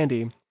fine and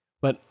dandy,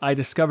 but I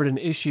discovered an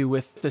issue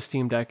with the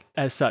Steam Deck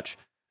as such.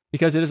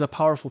 Because it is a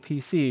powerful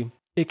PC,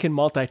 it can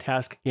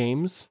multitask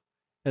games.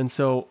 And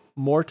so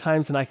more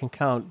times than I can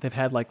count, they've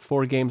had like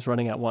 4 games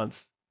running at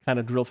once, kind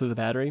of drill through the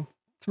battery.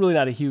 It's really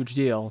not a huge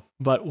deal,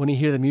 but when you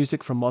hear the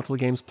music from multiple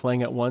games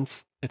playing at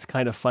once, it's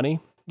kind of funny.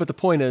 But the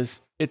point is,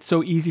 it's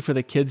so easy for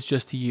the kids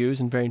just to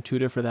use and very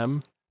intuitive for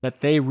them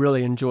that they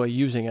really enjoy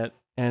using it.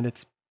 And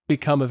it's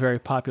become a very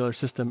popular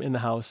system in the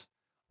house.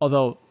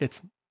 Although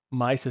it's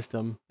my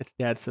system, it's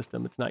Dad's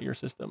system, it's not your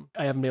system.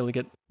 I haven't been able to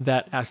get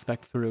that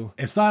aspect through.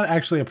 It's not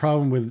actually a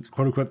problem with,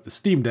 quote unquote, the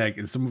Steam Deck.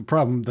 It's a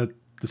problem that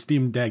the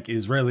Steam Deck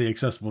is rarely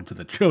accessible to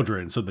the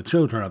children, so the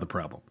children are the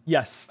problem.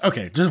 Yes.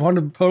 Okay, just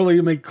wanted to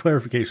totally make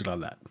clarification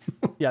on that.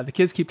 Yeah, the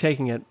kids keep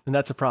taking it, and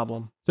that's a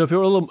problem. So if it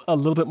were a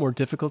little bit more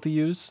difficult to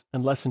use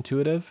and less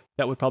intuitive,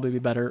 that would probably be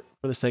better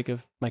for the sake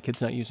of my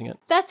kids not using it.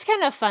 That's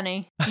kind of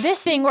funny.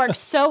 This thing works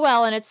so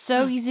well, and it's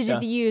so easy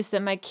to use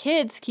that my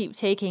kids keep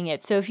taking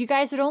it. So if you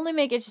guys would only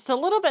make it just a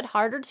little bit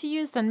harder to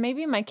use, then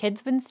maybe my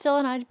kids would still,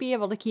 and I'd be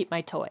able to keep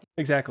my toy.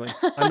 Exactly.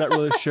 I'm not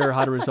really sure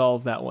how to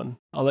resolve that one.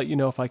 I'll let you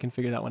know if I can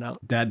figure that one out.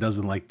 Dad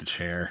doesn't like the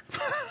chair.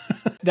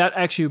 That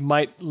actually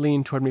might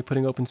lean toward me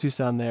putting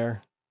OpenSUSE on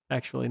there,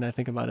 actually, and I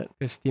think about it,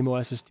 because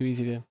SteamOS is too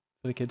easy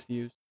for the kids to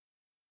use.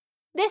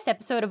 This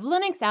episode of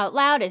Linux Out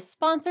Loud is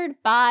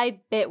sponsored by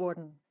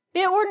Bitwarden.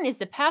 Bitwarden is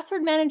the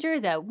password manager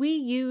that we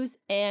use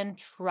and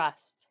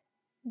trust.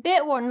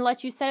 Bitwarden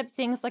lets you set up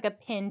things like a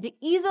PIN to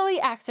easily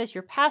access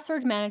your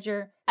password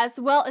manager, as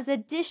well as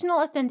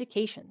additional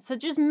authentication,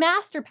 such as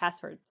master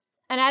passwords,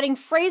 and adding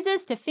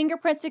phrases to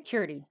fingerprint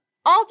security,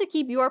 all to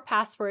keep your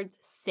passwords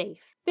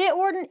safe.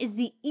 Bitwarden is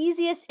the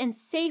easiest and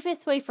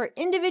safest way for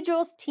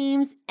individuals,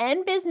 teams,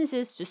 and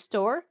businesses to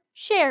store,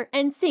 share,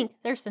 and sync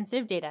their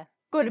sensitive data.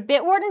 Go to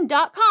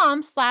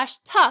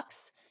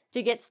bitwarden.com/tux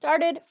to get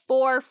started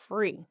for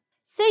free.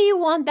 Say you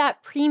want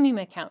that premium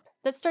account,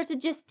 that starts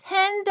at just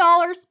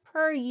 $10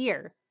 per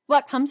year.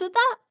 What comes with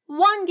that?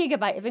 1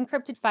 gigabyte of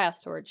encrypted file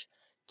storage,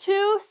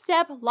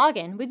 2-step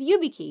login with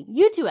YubiKey,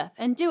 U2F,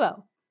 and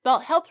Duo,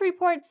 Vault Health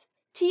Reports,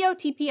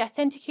 TOTP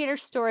Authenticator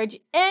storage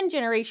and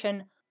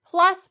generation,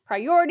 plus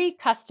priority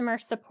customer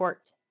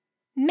support.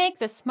 Make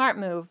the smart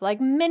move like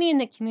many in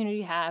the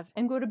community have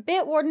and go to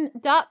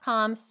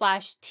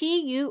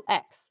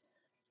bitwarden.com/TUX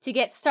to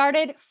get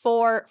started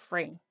for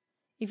free.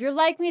 If you're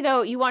like me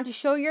though, you want to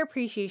show your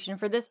appreciation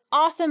for this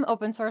awesome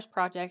open source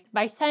project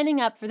by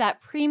signing up for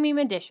that premium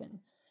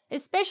edition,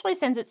 especially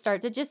since it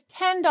starts at just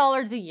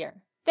 $10 a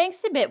year.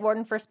 Thanks to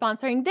Bitwarden for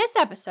sponsoring this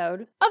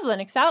episode of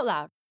Linux Out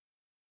Loud.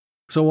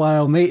 So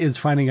while Nate is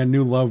finding a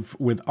new love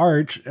with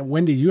Arch,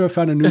 Wendy, you have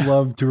found a new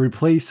love to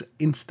replace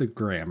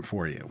Instagram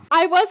for you.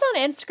 I was on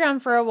Instagram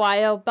for a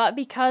while, but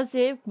because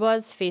it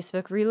was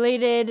Facebook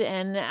related,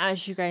 and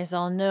as you guys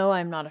all know,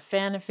 I'm not a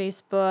fan of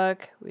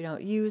Facebook. We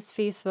don't use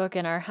Facebook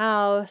in our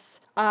house.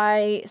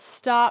 I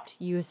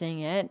stopped using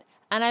it,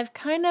 and I've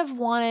kind of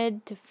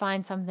wanted to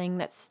find something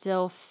that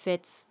still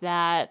fits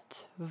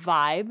that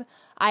vibe.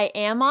 I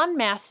am on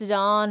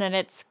Mastodon, and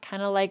it's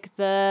kind of like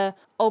the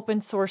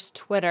open source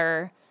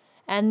Twitter.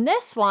 And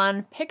this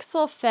one,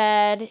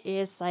 PixelFed,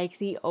 is like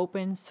the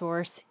open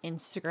source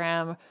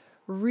Instagram.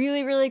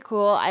 Really, really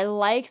cool. I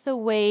like the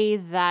way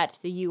that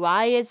the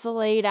UI is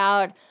laid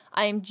out.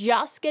 I'm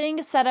just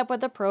getting set up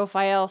with a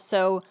profile,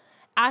 so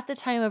at the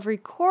time of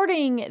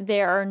recording,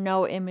 there are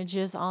no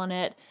images on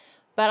it,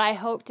 but I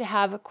hope to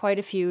have quite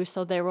a few,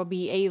 so there will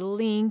be a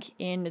link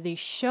in the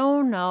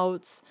show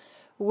notes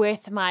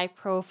with my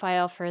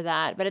profile for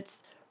that. But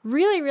it's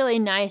really, really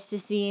nice to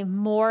see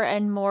more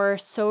and more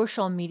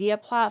social media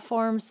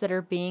platforms that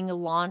are being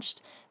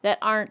launched that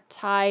aren't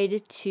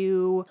tied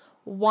to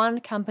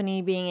one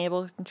company being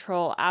able to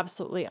control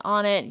absolutely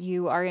on it.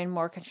 You are in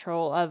more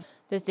control of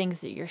the things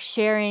that you're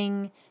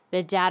sharing,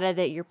 the data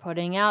that you're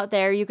putting out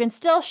there. You can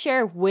still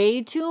share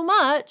way too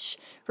much,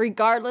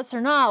 regardless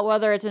or not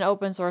whether it's an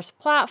open source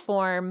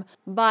platform,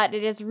 but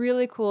it is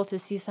really cool to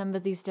see some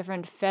of these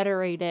different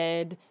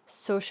federated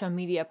social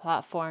media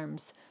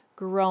platforms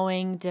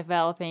growing,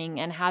 developing,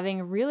 and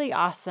having really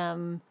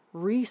awesome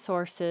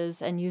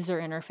resources and user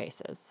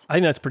interfaces. I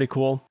think that's pretty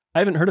cool. I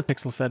haven't heard of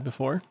PixelFed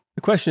before.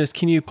 The question is,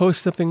 can you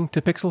post something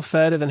to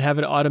PixelFed and then have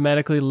it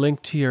automatically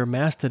linked to your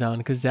Mastodon?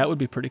 Because that would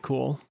be pretty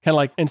cool. Kind of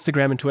like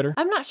Instagram and Twitter.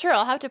 I'm not sure.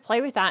 I'll have to play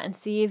with that and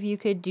see if you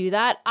could do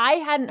that. I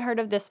hadn't heard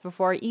of this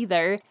before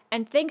either.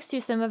 And thanks to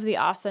some of the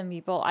awesome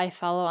people I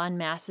follow on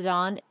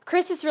Mastodon.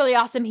 Chris is really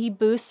awesome. He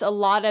boosts a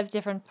lot of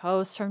different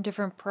posts from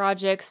different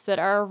projects that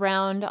are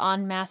around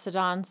on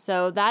Mastodon.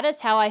 So that is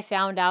how I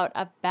found out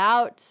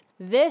about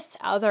this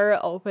other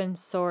open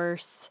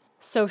source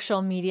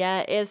social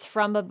media, is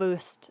from a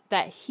boost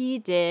that he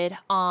did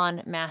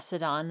on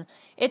Mastodon.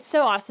 It's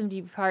so awesome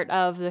to be part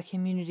of the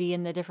community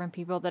and the different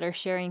people that are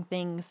sharing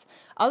things.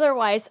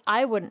 Otherwise,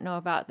 I wouldn't know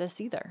about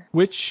this either.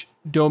 Which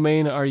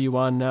domain are you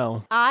on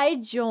now? I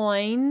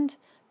joined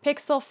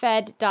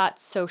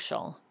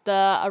pixelfed.social,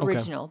 the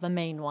original, the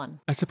main one.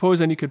 I suppose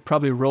then you could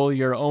probably roll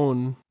your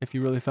own if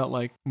you really felt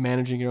like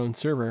managing your own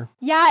server.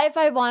 Yeah, if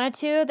I wanted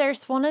to.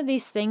 There's one of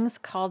these things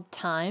called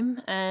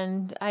time,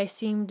 and I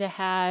seem to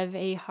have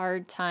a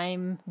hard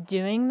time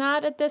doing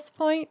that at this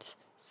point.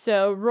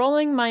 So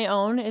rolling my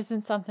own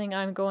isn't something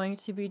I'm going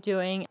to be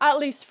doing, at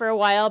least for a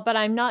while, but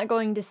I'm not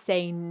going to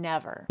say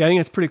never. Yeah, I think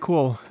it's pretty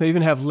cool. They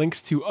even have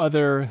links to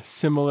other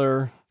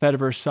similar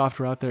Fediverse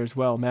software out there as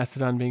well,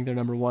 Mastodon being their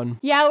number one.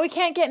 Yeah, we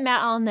can't get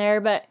Matt on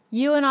there, but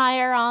you and I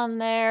are on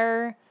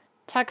there.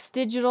 Tux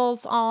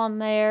Digital's on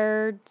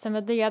there. Some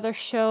of the other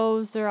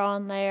shows are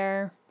on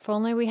there. If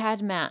only we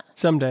had Matt.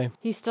 Someday.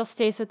 He still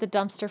stays with the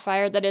dumpster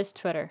fire that is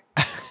Twitter.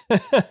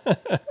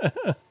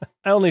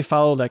 I only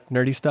follow like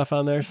nerdy stuff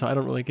on there, so I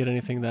don't really get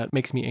anything that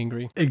makes me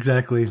angry.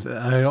 Exactly.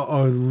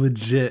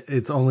 Legit,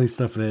 it's only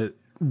stuff that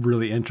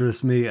really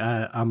interests me.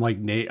 I'm like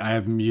Nate, I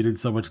have muted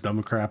so much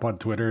dumb crap on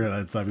Twitter that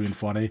it's not even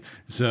funny.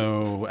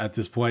 So at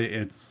this point,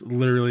 it's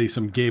literally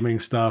some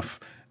gaming stuff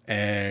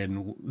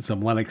and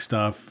some Linux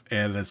stuff,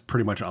 and that's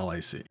pretty much all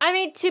I see. I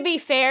mean, to be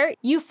fair,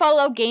 you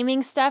follow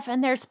gaming stuff,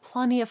 and there's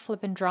plenty of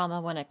flippin'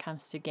 drama when it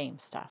comes to game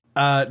stuff.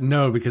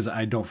 No, because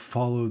I don't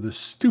follow the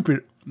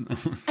stupid...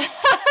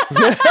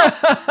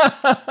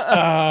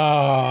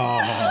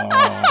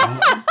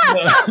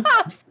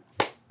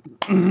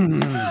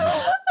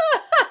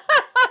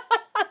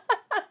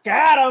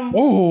 Got him!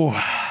 Oh,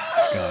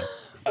 God.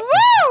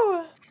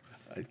 Woo!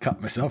 I caught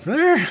myself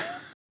there.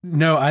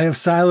 No, I have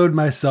siloed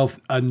myself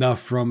enough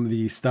from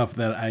the stuff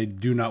that I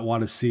do not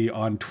want to see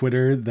on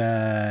Twitter,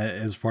 that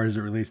as far as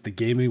it relates to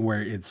gaming,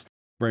 where it's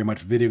very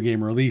much video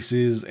game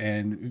releases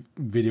and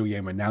video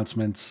game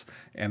announcements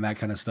and that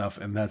kind of stuff.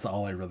 And that's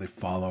all I really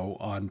follow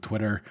on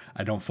Twitter.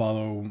 I don't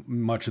follow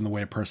much in the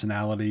way of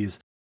personalities.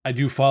 I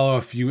do follow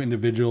a few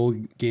individual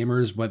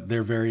gamers, but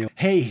they're very,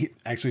 hey,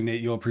 actually,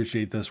 Nate, you'll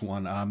appreciate this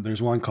one.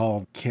 There's one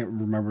called, can't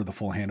remember the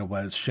full handle,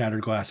 but it's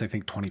Shattered Glass, I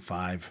think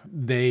 25.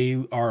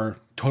 They are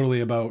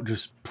totally about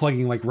just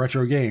plugging like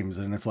retro games.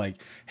 And it's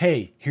like,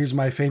 hey, here's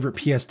my favorite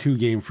PS2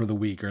 game for the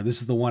week, or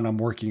this is the one I'm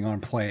working on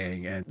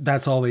playing. And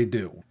that's all they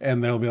do.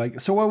 And they'll be like,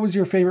 so what was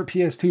your favorite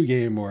PS2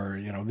 game, or,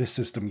 this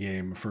system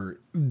game? For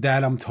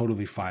that, I'm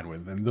totally fine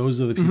with. And those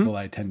are the people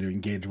I tend to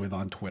engage with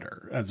on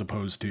Twitter, as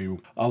opposed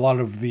to a lot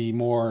of the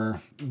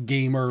more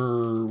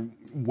gamer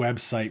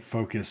website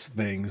focused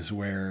things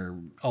where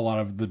a lot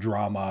of the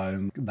drama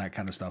and that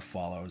kind of stuff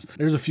follows.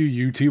 There's a few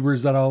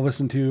YouTubers that I'll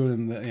listen to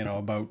and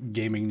about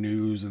gaming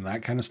news and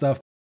that kind of stuff.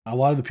 A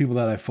lot of the people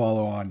that I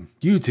follow on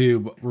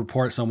YouTube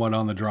report somewhat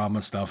on the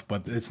drama stuff,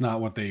 but it's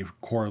not what they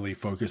corely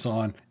focus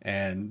on.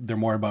 And they're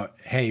more about,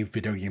 hey,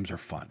 video games are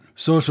fun.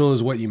 Social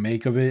is what you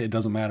make of it. It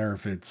doesn't matter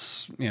if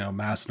it's,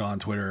 Mastodon,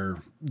 Twitter,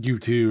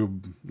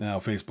 YouTube. Now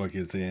Facebook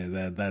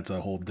is, that's a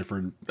whole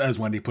different, as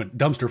Wendy put,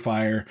 dumpster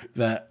fire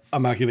that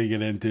I'm not going to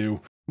get into.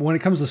 When it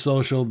comes to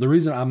social, the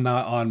reason I'm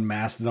not on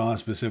Mastodon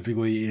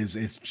specifically is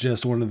it's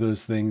just one of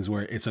those things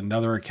where it's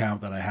another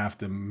account that I have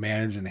to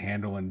manage and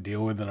handle and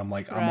deal with. And I'm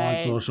like, I'm on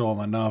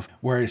social enough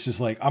where it's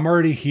just like, I'm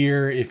already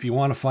here. If you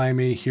want to find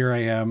me, here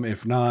I am.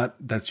 If not,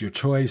 that's your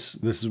choice.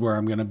 This is where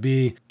I'm going to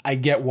be. I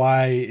get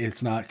why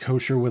it's not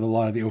kosher with a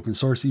lot of the open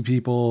sourcey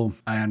people.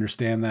 I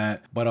understand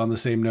that. But on the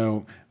same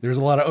note, there's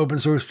a lot of open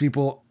source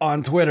people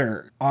on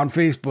Twitter, on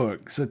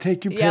Facebook. So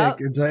take your pick.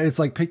 It's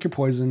like pick your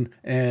poison.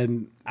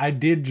 And I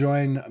did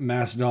join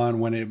Mastodon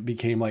when it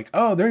became like,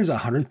 oh, there's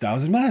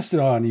 100,000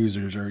 Mastodon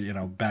users, or,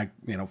 back,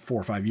 4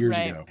 or 5 years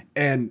ago.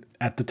 And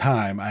at the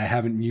time, I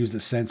haven't used it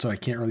since, so I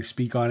can't really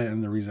speak on it.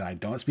 And the reason I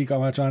don't speak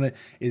much on it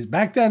is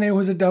back then it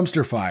was a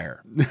dumpster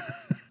fire.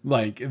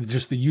 Like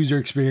just the user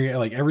experience,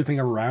 like everything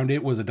around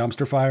it was a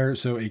dumpster fire.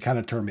 So it kind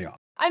of turned me off.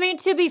 I mean,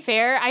 to be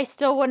fair, I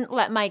still wouldn't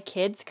let my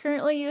kids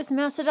currently use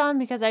Mastodon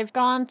because I've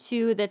gone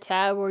to the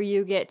tab where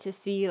you get to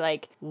see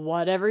like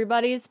what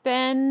everybody's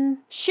been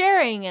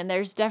sharing. And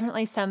there's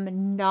definitely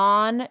some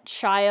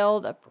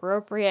non-child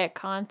appropriate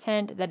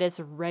content that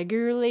is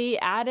regularly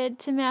added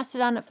to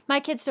Mastodon. My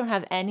kids don't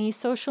have any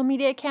social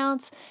media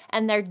accounts,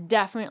 and they're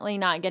definitely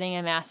not getting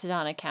a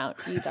Mastodon account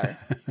either.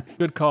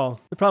 Good call.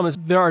 The problem is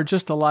there are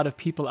just a lot of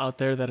people out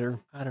there that are,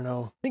 I don't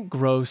know, I think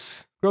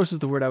gross. Gross is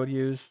the word I would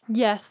use.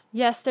 Yes,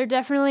 there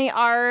definitely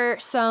are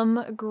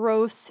some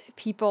gross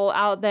people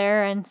out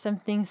there, and some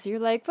things you're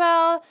like,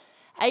 well,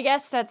 I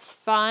guess that's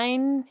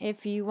fine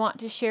if you want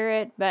to share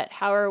it, but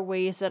how are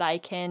ways that I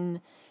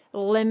can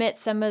limit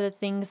some of the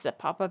things that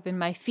pop up in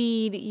my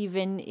feed,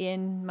 even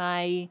in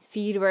my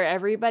feed where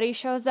everybody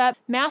shows up?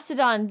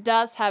 Mastodon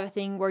does have a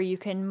thing where you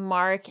can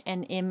mark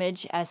an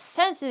image as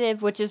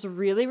sensitive, which is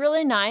really,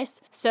 really nice.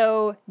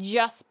 So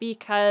just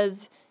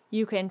because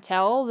you can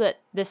tell that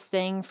this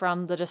thing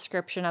from the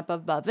description up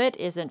above it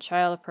isn't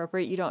child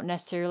appropriate, you don't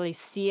necessarily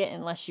see it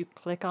unless you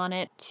click on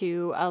it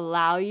to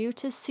allow you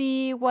to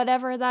see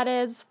whatever that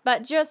is.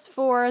 But just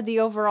for the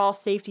overall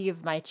safety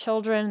of my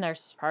children,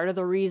 there's part of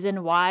the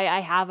reason why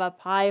I have a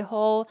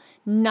Pi-hole.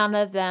 None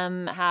of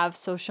them have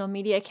social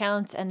media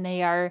accounts, and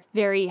they are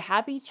very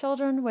happy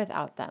children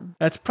without them.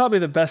 That's probably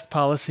the best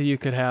policy you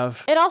could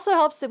have. It also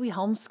helps that we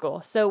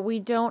homeschool, so we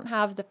don't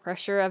have the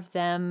pressure of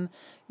them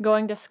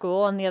going to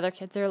school and the other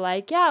kids are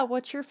like, yeah,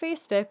 what's your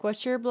Facebook?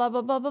 What's your blah,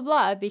 blah, blah, blah,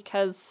 blah?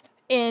 Because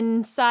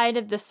inside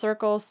of the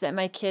circles that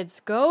my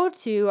kids go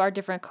to are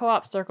different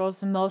co-op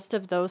circles. Most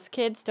of those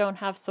kids don't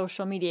have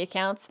social media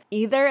accounts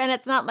either. And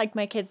it's not like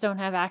my kids don't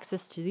have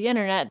access to the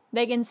internet.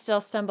 They can still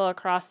stumble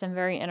across some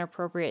very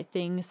inappropriate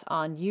things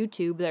on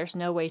YouTube. There's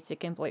no way to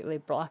completely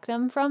block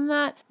them from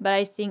that. But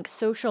I think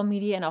social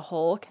media in a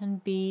whole can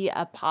be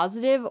a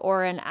positive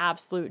or an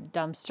absolute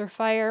dumpster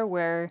fire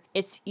where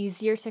it's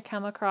easier to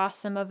come across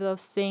some of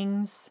those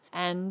things,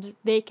 and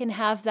they can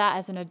have that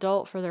as an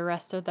adult for the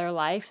rest of their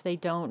life. They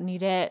don't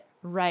need it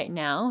right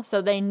now.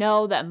 So they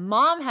know that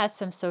mom has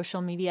some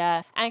social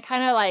media, and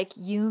kind of like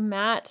you,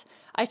 Matt,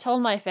 I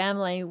told my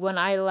family when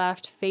I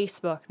left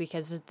Facebook,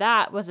 because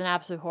that was an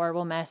absolute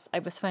horrible mess. I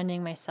was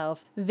finding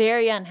myself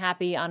very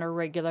unhappy on a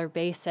regular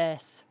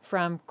basis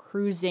from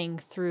cruising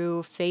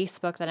through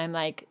Facebook, that I'm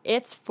like,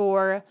 it's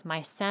for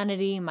my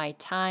sanity, my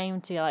time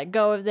to let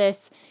go of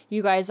this.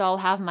 You guys all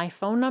have my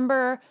phone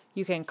number.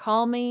 You can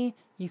call me.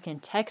 You can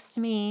text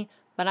me.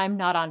 But I'm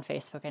not on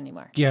Facebook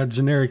anymore. Yeah,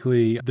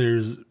 generically,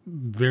 there's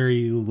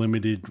very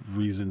limited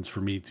reasons for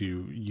me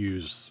to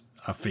use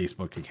a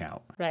Facebook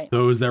account. Right.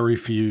 Those that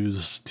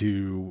refuse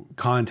to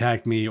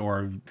contact me,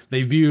 or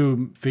they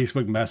view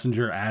Facebook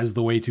Messenger as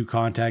the way to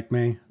contact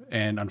me.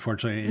 And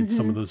unfortunately, it's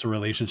some of those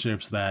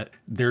relationships that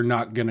they're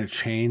not going to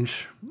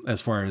change as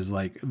far as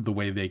like the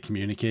way they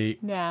communicate.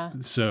 Yeah.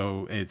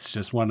 So it's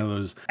just one of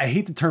those, I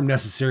hate the term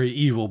necessary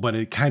evil, but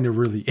it kind of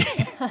really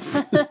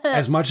is.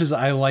 As much as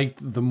I liked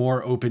the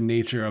more open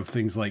nature of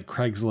things like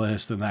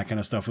Craigslist and that kind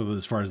of stuff,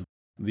 as far as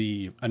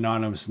the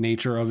anonymous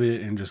nature of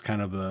it and just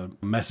kind of the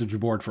message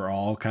board for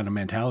all kind of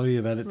mentality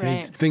that it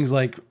takes. Things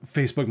like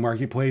Facebook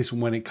Marketplace,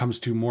 when it comes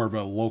to more of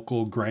a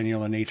local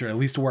granular nature, at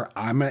least where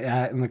I'm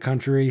at in the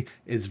country,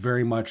 is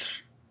very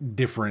much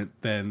different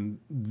than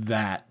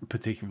that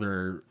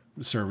particular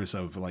service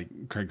of like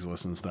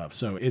Craigslist and stuff.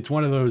 So it's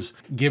one of those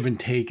give and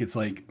take. It's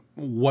like,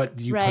 what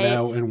do you put Right.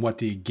 out and what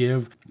do you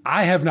give.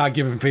 I have not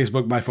given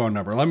Facebook my phone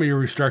number. Let me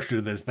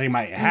restructure this. They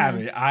might have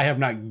it. I have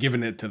not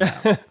given it to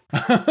them.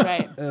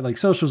 Right. Like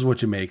social's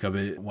what you make of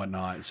it,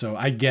 whatnot. So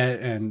I get,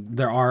 and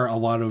there are a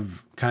lot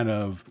of kind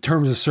of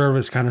terms of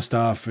service kind of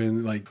stuff,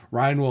 and like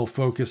Ryan will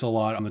focus a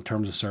lot on the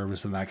terms of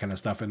service and that kind of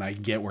stuff, and I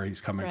get where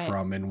he's coming Right.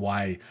 from and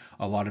why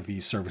a lot of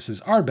these services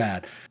are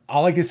bad.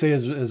 All I can say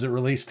as it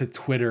relates to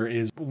Twitter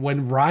is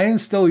when Ryan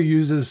still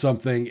uses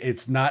something,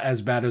 it's not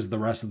as bad as the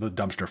rest of the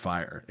dumpster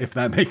fire, if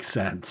that makes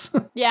sense.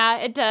 Yeah,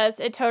 it does.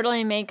 It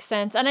totally makes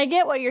sense. And I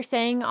get what you're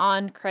saying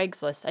on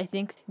Craigslist. I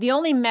think the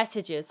only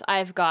messages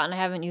I've gotten, I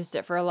haven't used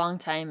it for a long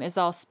time, is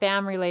all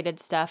spam related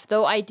stuff.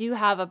 Though I do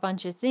have a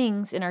bunch of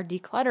things in our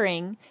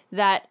decluttering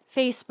that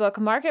Facebook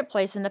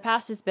Marketplace in the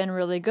past has been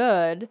really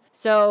good.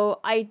 So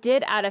I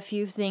did add a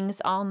few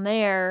things on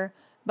there.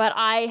 But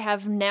I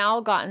have now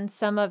gotten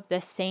some of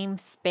the same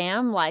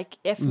spam, like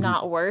if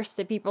not worse,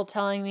 the people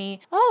telling me,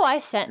 oh,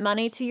 I sent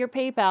money to your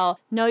PayPal.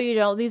 No, you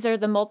don't. These are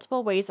the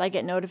multiple ways I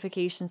get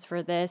notifications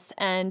for this.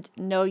 And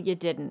no, you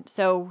didn't.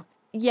 So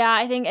yeah,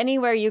 I think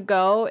anywhere you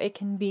go, it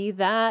can be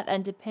that.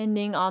 And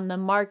depending on the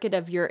market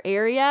of your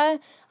area,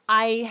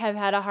 I have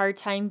had a hard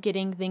time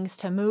getting things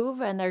to move,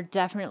 and they're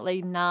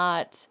definitely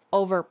not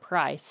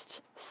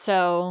overpriced.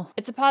 So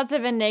it's a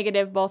positive and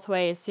negative both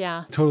ways.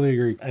 Yeah. Totally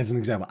agree. As an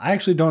example, I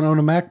actually don't own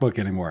a MacBook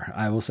anymore.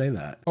 I will say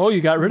that. Oh,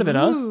 you got rid of it,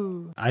 huh?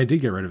 Ooh. I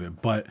did get rid of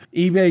it, but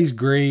eBay's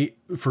great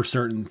for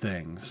certain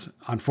things.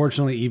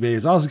 Unfortunately, eBay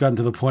has also gotten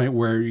to the point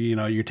where, you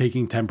know, you're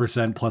taking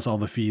 10% plus all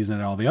the fees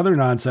and all the other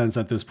nonsense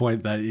at this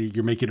point that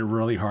you're making it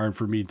really hard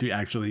for me to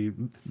actually,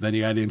 then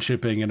you add in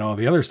shipping and all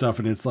the other stuff.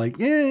 And it's like,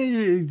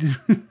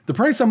 the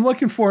price I'm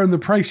looking for and the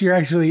price you're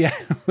actually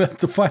at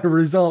to find a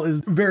result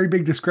is very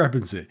big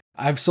discrepancy.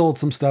 I've sold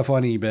some stuff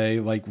on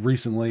eBay like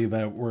recently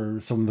that were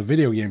some of the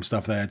video game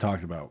stuff that I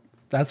talked about.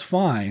 That's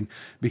fine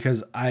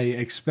because I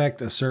expect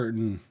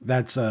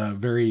that's a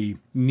very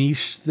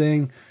niche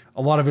thing.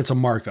 A lot of it's a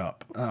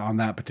markup on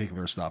that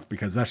particular stuff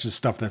because that's just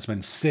stuff that's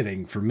been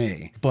sitting for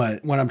me.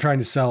 But when I'm trying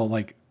to sell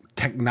like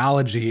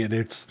technology and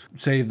it's,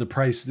 say the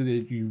price that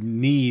you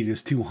need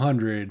is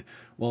 $200,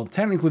 well,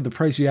 technically the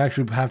price you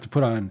actually have to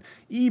put on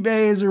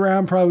eBay is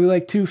around probably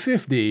like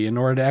 $250 in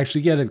order to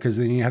actually get it, because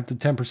then you have the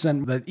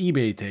 10% that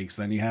eBay takes.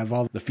 Then you have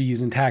all the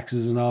fees and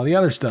taxes and all the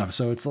other stuff.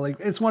 So it's like,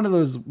 it's one of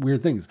those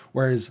weird things.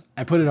 Whereas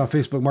I put it on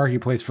Facebook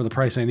Marketplace for the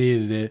price I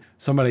needed it,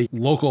 somebody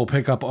local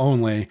pickup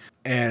only,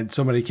 and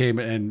somebody came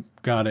and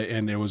got it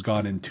and it was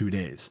gone in 2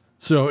 days.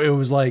 So it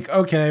was like,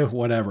 okay,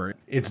 whatever.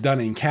 It's done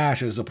in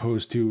cash as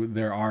opposed to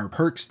there are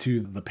perks to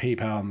the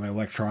PayPal and the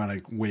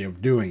electronic way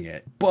of doing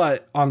it.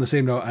 But on the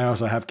same note, I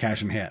also have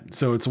cash in hand.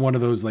 So it's one of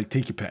those like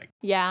take your pick.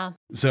 Yeah.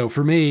 So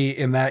for me,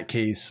 in that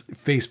case,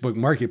 Facebook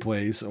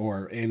Marketplace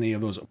or any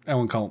of those, I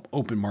won't call them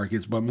open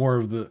markets, but more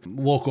of the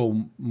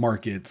local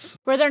markets.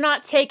 Where they're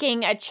not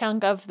taking a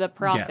chunk of the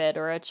profit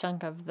or a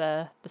chunk of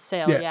the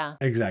sale. Yeah.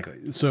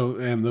 Exactly. So,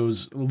 and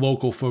those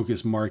local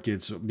focused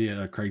markets, be it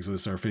a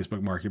Craigslist or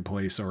Facebook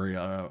Marketplace or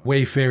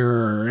Wayfair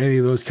or any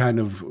of those kind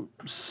of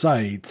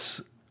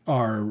sites,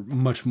 are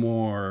much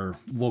more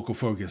local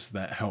focused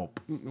that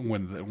help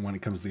when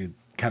it comes to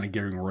kind of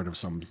getting rid of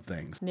some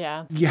things.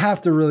 Yeah. You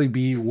have to really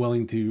be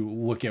willing to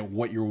look at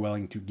what you're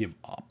willing to give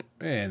up.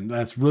 And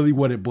that's really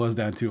what it boils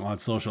down to on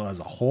social as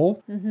a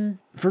whole. Mm-hmm.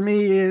 For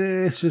me,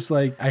 it's just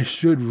like, I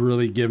should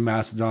really give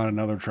Mastodon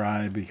another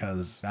try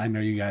because I know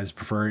you guys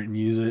prefer it and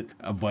use it.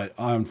 But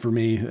for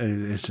me,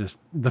 it's just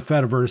the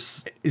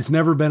Fediverse. It's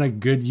never been a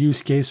good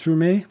use case for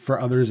me.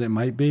 For others, it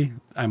might be.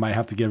 I might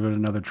have to give it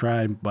another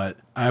try. But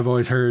I've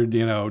always heard,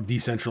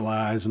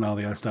 decentralized and all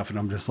the other stuff. And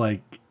I'm just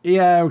like,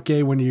 yeah,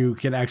 okay, when you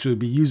can actually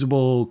be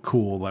usable,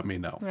 cool, let me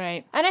know.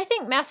 Right. And I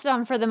think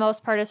Mastodon, for the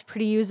most part, is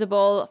pretty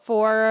usable.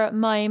 For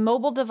my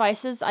mobile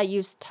devices, I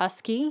use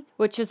Tusky,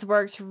 which has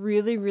worked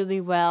really,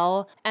 really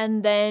well.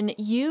 And then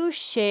you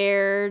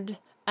shared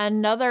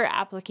another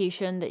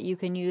application that you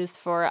can use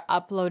for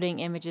uploading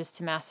images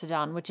to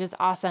Mastodon, which is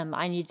awesome.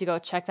 I need to go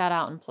check that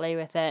out and play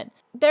with it.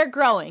 They're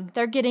growing.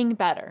 They're getting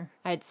better,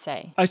 I'd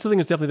say. I still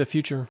think it's definitely the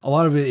future. A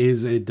lot of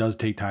it does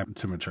take time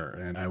to mature,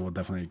 and I will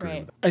definitely agree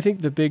with that. I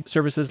think the big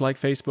services like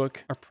Facebook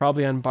are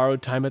probably on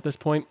borrowed time at this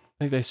point.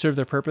 I think they serve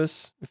their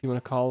purpose, if you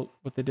want to call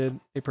what they did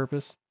a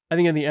purpose. I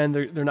think in the end,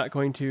 they're not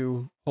going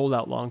to hold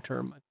out long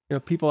term.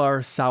 People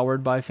are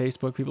soured by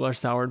Facebook. People are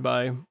soured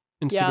by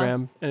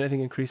Instagram, and I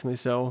think increasingly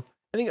so.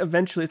 I think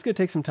eventually, it's going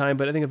to take some time,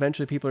 but I think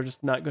eventually people are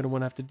just not going to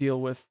want to have to deal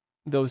with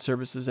those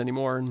services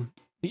anymore. And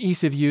the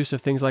ease of use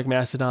of things like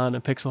Mastodon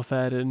and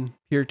PixelFed and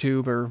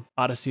PeerTube or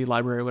Odyssey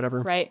Library,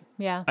 whatever. Right,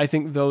 yeah. I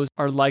think those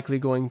are likely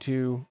going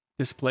to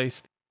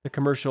displace the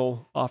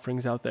commercial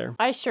offerings out there.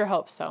 I sure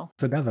hope so.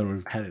 So now that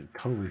we've had a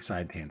totally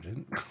side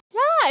tangent.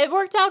 Yeah, it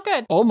worked out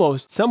good.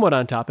 Almost somewhat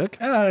on topic.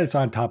 It's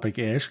on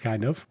topic-ish,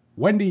 kind of.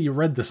 Wendy, you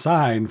read the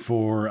sign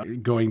for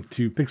going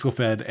to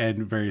PixelFed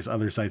and various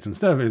other sites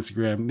instead of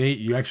Instagram. Nate,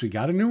 you actually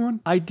got a new one?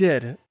 I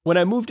did. When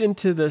I moved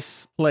into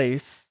this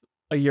place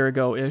a year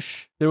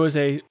ago-ish, there was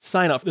a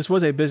sign up. This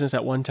was a business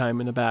at one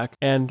time in the back.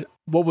 And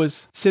what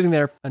was sitting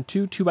there on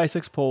two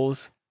 2x6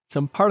 poles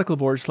some particle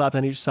boards slapped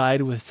on each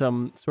side with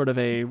some sort of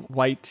a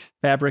white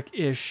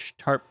fabric-ish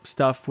tarp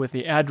stuff with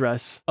the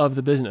address of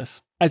the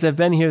business. As I've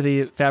been here,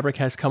 the fabric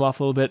has come off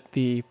a little bit.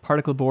 The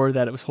particle board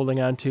that it was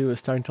holding on to is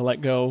starting to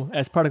let go,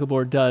 as particle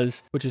board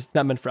does, which is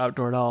not meant for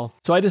outdoor at all.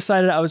 So I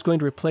decided I was going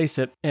to replace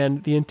it,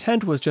 and the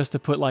intent was just to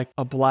put like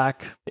a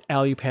black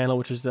alu panel,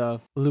 which is a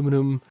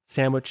aluminum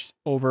sandwich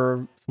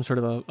over some sort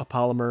of a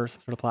polymer,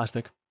 some sort of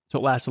plastic, so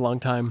it lasts a long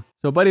time.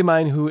 So a buddy of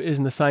mine who is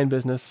in the sign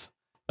business,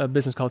 a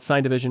business called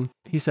Sign Division,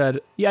 he said,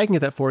 yeah, I can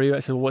get that for you. I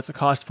said, well, what's the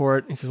cost for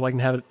it? He says, well, I can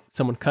have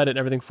someone cut it and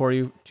everything for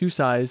you to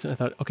size. And I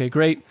thought, okay,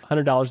 great,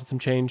 $100 and some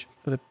change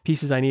for the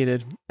pieces I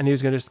needed. And he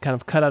was going to just kind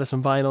of cut out of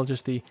some vinyl,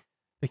 just the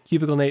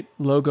Cubicle Nate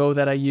logo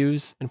that I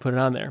use and put it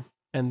on there.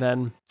 And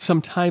then some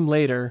time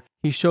later,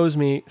 he sends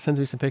me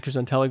some pictures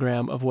on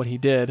Telegram of what he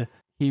did.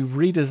 He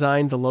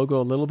redesigned the logo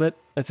a little bit.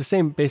 It's the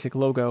same basic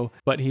logo,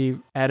 but he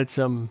added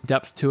some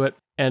depth to it.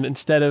 And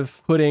instead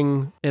of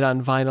putting it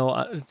on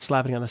vinyl,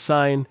 slapping it on the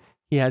sign,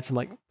 he had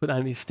some put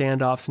on these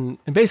standoffs and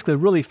basically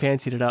really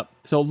fancied it up.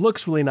 So it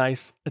looks really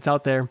nice. It's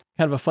out there.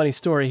 Kind of a funny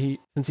story.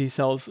 Since he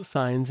sells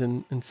signs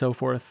and so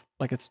forth,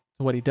 it's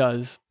what he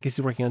does.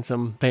 He's working on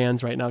some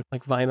vans right now,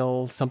 like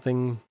vinyl,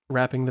 something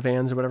wrapping the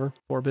vans or whatever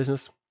for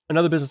business.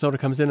 Another business owner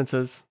comes in and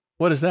says,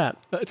 what is that?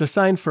 It's a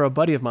sign for a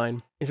buddy of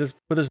mine. He says,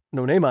 but there's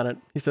no name on it.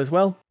 He says,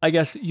 well, I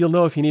guess you'll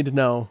know if you need to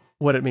know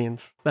what it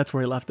means. That's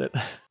where he left it.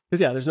 Because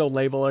yeah, there's no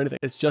label or anything.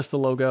 It's just the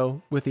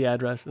logo with the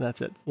address, and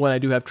that's it. When I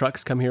do have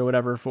trucks come here,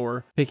 whatever,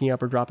 for picking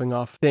up or dropping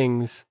off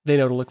things, they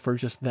know to look for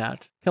just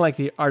that. Kind of like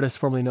the artist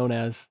formerly known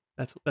as.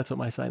 That's what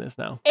my sign is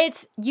now.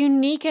 It's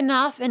unique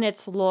enough in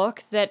its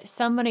look that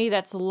somebody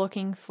that's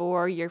looking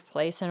for your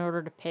place in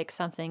order to pick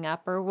something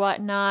up or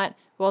whatnot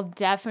will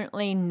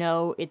definitely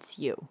know it's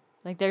you.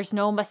 There's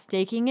no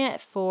mistaking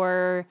it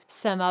for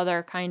some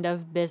other kind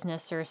of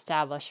business or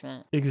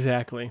establishment.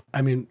 Exactly.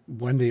 I mean,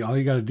 Wendy, all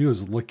you got to do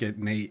is look at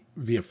Nate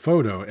via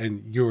photo,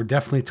 and you're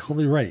definitely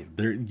totally right.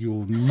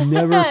 You'll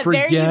never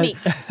forget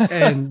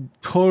and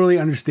totally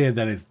understand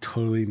that it's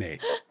totally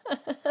Nate.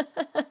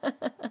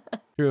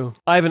 True.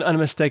 I have an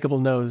unmistakable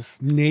nose.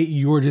 Nate,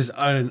 you're just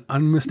an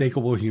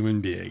unmistakable human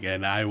being,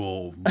 and I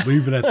will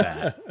leave it at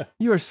that.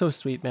 You are so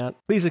sweet, Matt.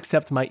 Please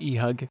accept my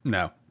e-hug.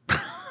 No.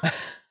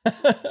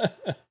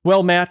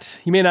 Well, Matt,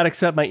 you may not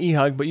accept my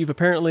e-hug, but you've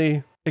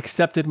apparently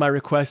accepted my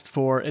request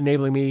for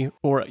enabling me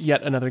for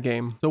yet another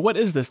game. So what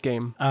is this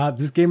game?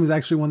 This game is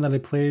actually one that I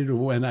played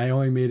when I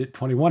only made it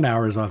 21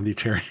 hours on the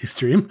charity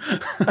stream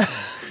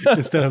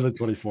instead of the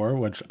 24,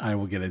 which I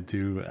will get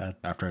into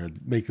after I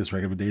make this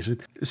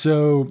recommendation.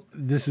 So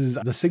this is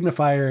the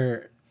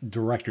Signifier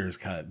Director's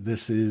Cut.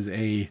 This is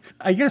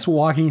I guess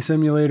walking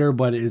simulator,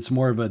 but it's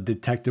more of a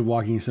detective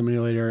walking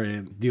simulator.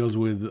 It deals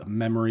with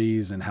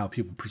memories and how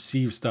people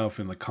perceive stuff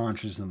and the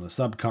conscious and the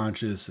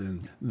subconscious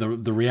and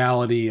the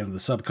reality and the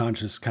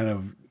subconscious kind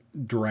of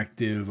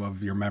directive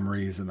of your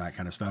memories and that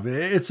kind of stuff.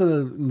 It's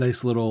a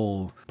nice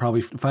little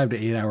probably 5 to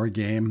 8 hour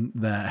game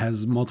that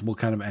has multiple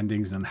kind of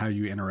endings and how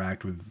you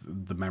interact with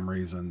the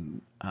memories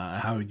and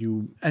how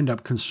you end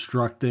up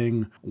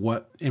constructing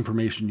what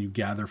information you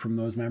gather from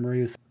those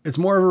memories. It's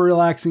more of a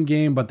relaxing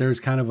game, but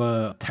there's kind of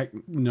a tech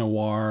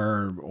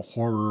noir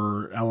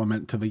horror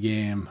element to the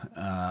game,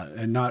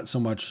 and not so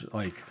much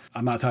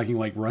I'm not talking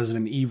like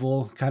Resident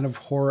Evil kind of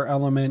horror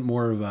element,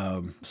 more of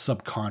a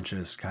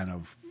subconscious kind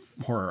of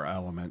horror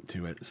element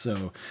to it.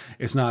 So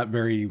it's not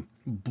very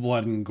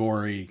blood and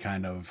gory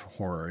kind of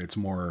horror. It's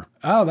more,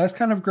 oh, that's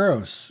kind of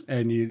gross,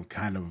 and you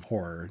kind of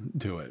horror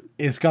to it.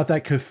 It's got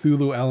that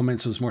Cthulhu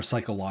element, so it's more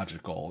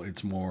psychological.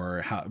 It's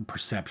more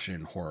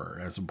perception horror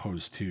as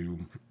opposed to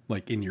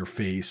in your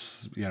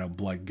face,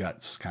 blood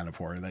guts kind of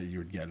horror that you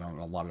would get on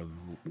a lot of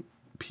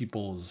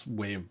people's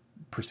way of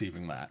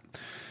perceiving that.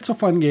 It's a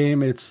fun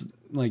game. It's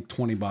like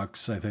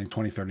 $20, I think,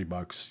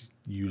 $20-$30.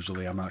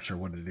 Usually, I'm not sure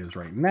what it is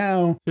right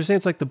now. You're saying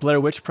it's like the Blair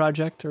Witch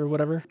Project or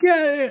whatever?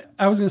 Yeah,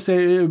 I was going to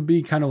say it would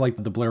be kind of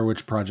like the Blair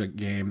Witch Project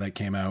game that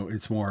came out.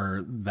 It's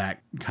more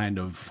that kind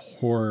of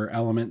horror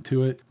element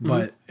to it. Mm-hmm.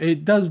 But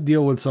it does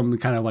deal with some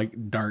kind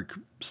of dark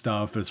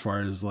stuff as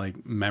far as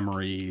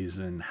memories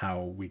and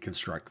how we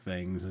construct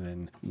things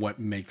and what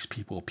makes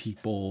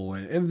people.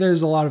 And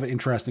there's a lot of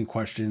interesting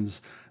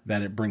questions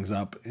that it brings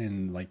up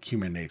in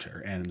human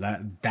nature, and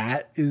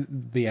that is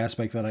the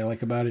aspect that I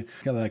like about it.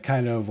 The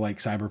kind of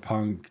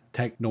cyberpunk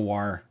tech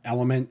noir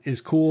element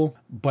is cool,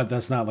 but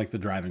that's not the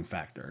driving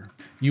factor.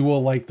 You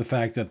will like the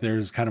fact that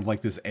there's kind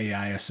of this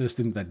AI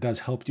assistant that does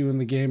help you in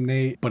the game,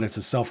 Nate, but it's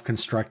a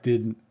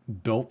self-constructed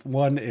built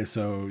one,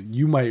 so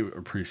you might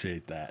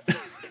appreciate that.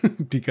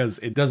 Because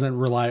it doesn't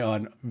rely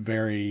on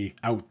very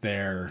out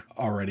there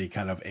already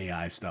kind of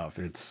AI stuff.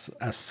 It's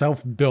a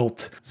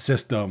self-built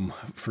system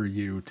for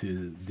you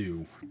to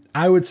do.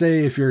 I would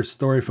say if you're a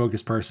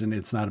story-focused person,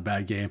 it's not a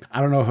bad game.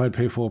 I don't know if I'd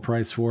pay full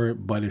price for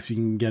it, but if you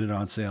can get it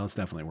on sale, it's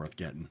definitely worth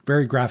getting.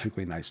 Very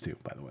graphically nice too,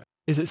 by the way.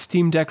 Is it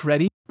Steam Deck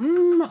ready?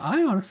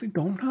 I honestly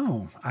don't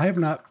know. I have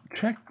not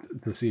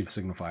checked to see if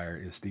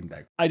Signifier is Steam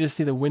Deck. I just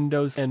see the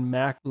Windows and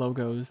Mac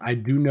logos. I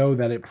do know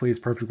that it plays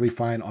perfectly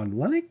fine on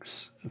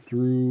Linux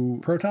through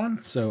Proton,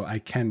 so I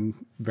can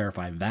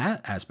verify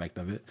that aspect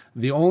of it.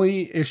 The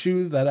only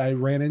issue that I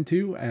ran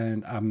into,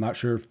 and I'm not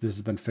sure if this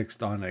has been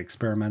fixed on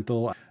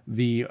experimental,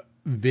 the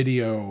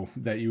video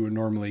that you would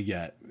normally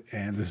get,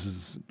 and this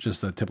is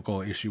just a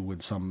typical issue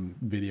with some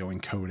video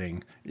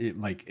encoding, it,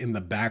 like in the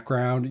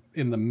background,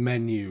 in the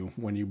menu,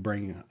 when you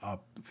bring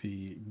up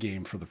the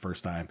game for the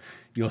first time,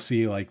 you'll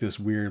see like this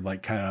weird,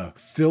 like kind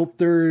of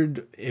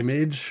filtered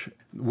image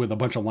with a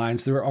bunch of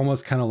lines through it,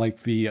 almost kind of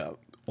like the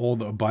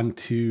old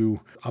Ubuntu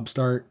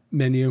Upstart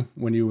menu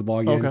when you would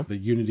log in, the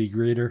Unity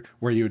greeter,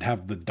 where you would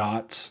have the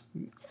dots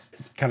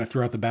kind of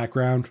throughout the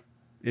background.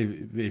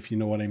 If you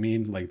know what I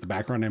mean, like the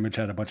background image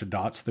had a bunch of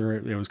dots through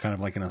it. It was kind of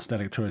like an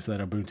aesthetic choice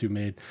that Ubuntu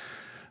made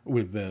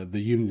with the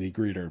Unity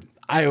greeter.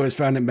 I always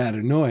found it mad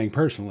annoying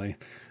personally,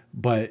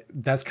 but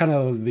that's kind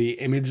of the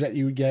image that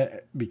you would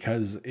get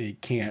because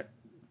it can't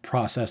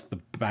process the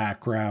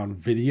background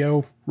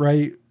video,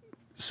 right?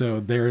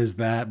 So there is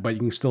that, but you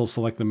can still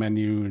select the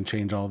menu and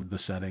change all of the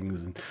settings.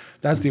 And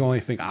that's the only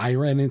thing I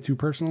ran into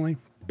personally,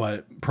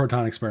 but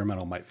Proton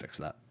Experimental might fix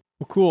that.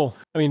 Well, cool.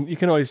 I mean, you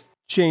can always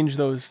change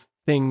those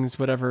things,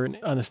 whatever,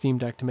 on the Steam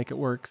Deck to make it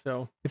work.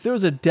 So if there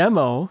was a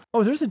demo,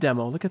 there's a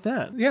demo. Look at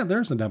that. Yeah,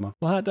 there's a demo.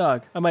 Well, hot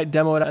dog. I might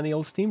demo it on the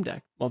old Steam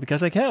Deck. Well,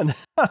 because I can.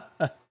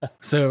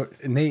 So,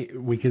 Nate,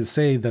 we could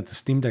say that the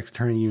Steam Deck's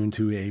turning you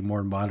into a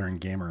more modern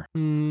gamer.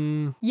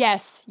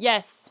 Yes.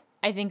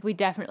 I think we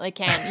definitely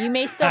can. You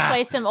may still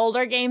play some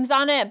older games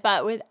on it,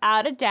 but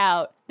without a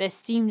doubt, the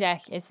Steam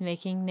Deck is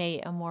making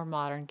Nate a more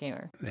modern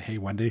gamer. Hey,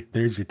 Wendy,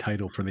 there's your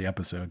title for the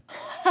episode.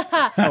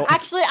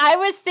 Actually, I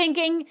was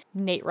thinking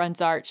Nate Runs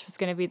Arch was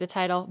going to be the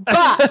title,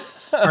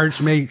 but...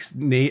 Arch makes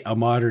Nate a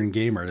modern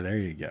gamer. There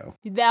you go.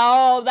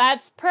 No,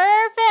 that's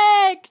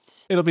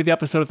perfect. It'll be the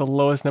episode with the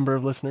lowest number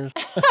of listeners.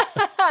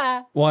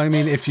 Well, I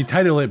mean, if you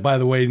title it, by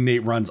the way,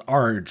 Nate Runs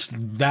Arch,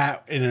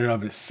 that in and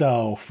of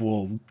itself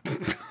will...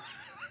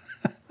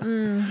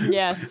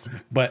 Yes.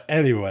 But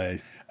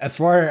anyways, as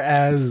far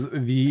as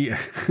the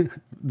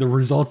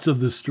results of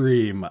the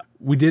stream,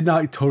 we did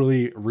not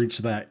totally reach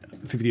that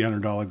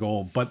 $1,500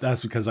 goal, but that's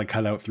because I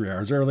cut out 3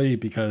 hours early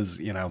because,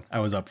 I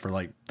was up for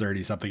like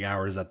 30 something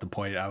hours at the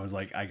point. I was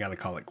like, I got to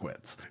call it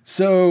quits.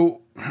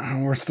 So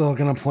we're still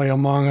going to play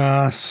Among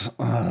Us.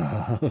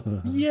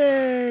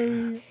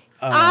 Yay.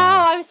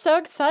 I'm so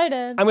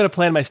excited. I'm going to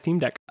play on my Steam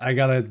Deck. I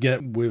got to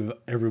get with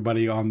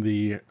everybody on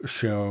the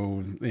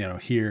show,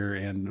 here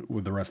and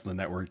with the rest of the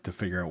network to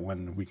figure out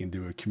when we can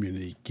do a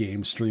community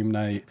game stream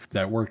night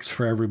that works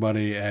for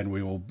everybody. And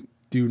we will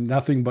do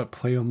nothing but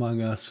play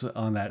Among Us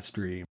on that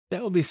stream.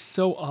 That would be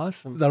so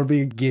awesome. That'll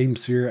be a Game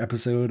Sphere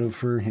episode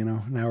for,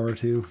 an hour or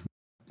two.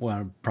 Well,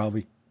 I'll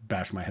probably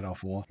bash my head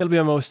off the wall. It'll be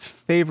my most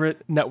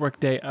favorite network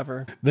day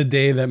ever. The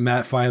day that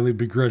Matt finally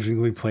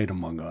begrudgingly played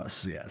Among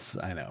Us. Yes,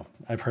 I know.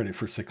 I've heard it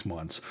for 6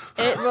 months.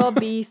 It will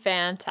be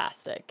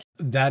fantastic.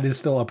 That is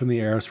still up in the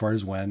air as far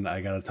as when.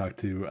 I got to talk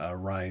to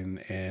Ryan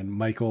and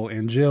Michael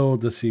and Jill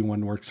to see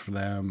when works for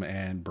them,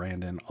 and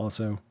Brandon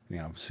also,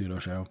 pseudo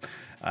show.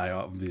 I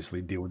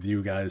obviously deal with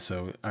you guys,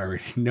 so I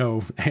already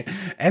know.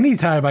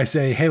 Anytime I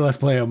say, hey, let's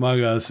play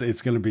Among Us,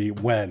 it's going to be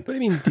when. What do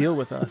you mean deal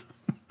with us?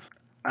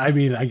 I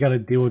mean, I got to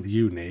deal with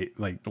you, Nate.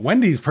 Like,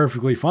 Wendy's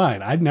perfectly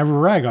fine. I'd never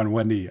rag on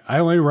Wendy. I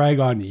only rag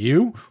on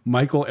you,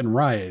 Michael, and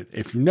Ryan.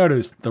 If you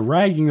notice, the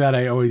ragging that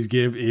I always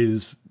give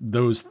is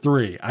those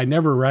three. I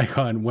never rag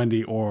on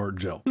Wendy or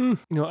Jill.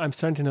 I'm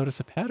starting to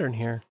notice a pattern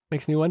here.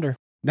 Makes me wonder.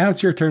 Now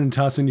it's your turn to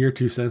toss in your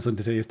 2 cents on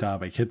today's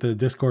topic. Hit the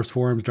Discourse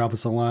forums, drop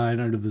us a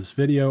line under this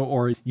video,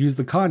 or use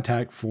the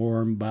contact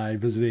form by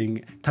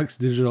visiting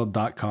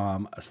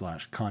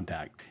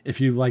tuxdigital.com/contact.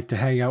 If you'd like to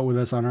hang out with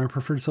us on our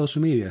preferred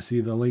social media, see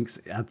the links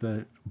at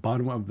the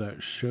bottom of the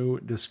show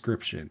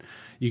description.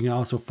 You can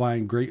also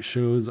find great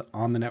shows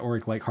on the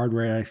network like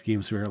Hardware Addicts,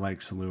 Game Sphere,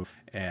 like Salute,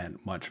 and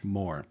much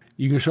more.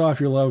 You can show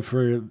off your love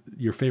for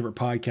your favorite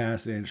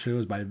podcasts and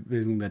shows by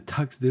visiting the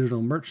Tux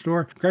Digital merch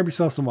store. Grab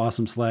yourself some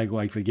awesome swag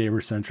like the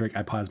Gamer-centric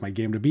I Pause My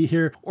Game to Be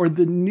Here, or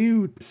the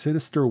new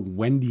Sinister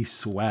Wendy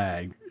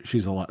swag.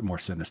 She's a lot more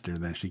sinister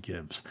than she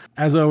gives.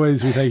 As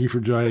always, we thank you for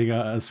joining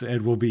us,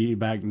 and we'll be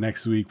back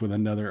next week with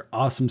another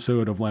awesome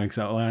episode of Linux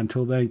Out Loud.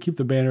 Until then, keep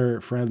the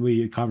banner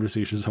friendly,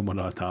 conversations somewhat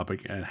on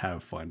topic, and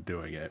have fun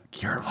doing it.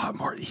 You're a lot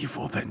more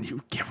evil than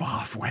you give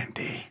off,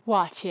 Wendy.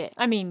 Watch it.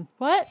 I mean,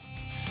 what?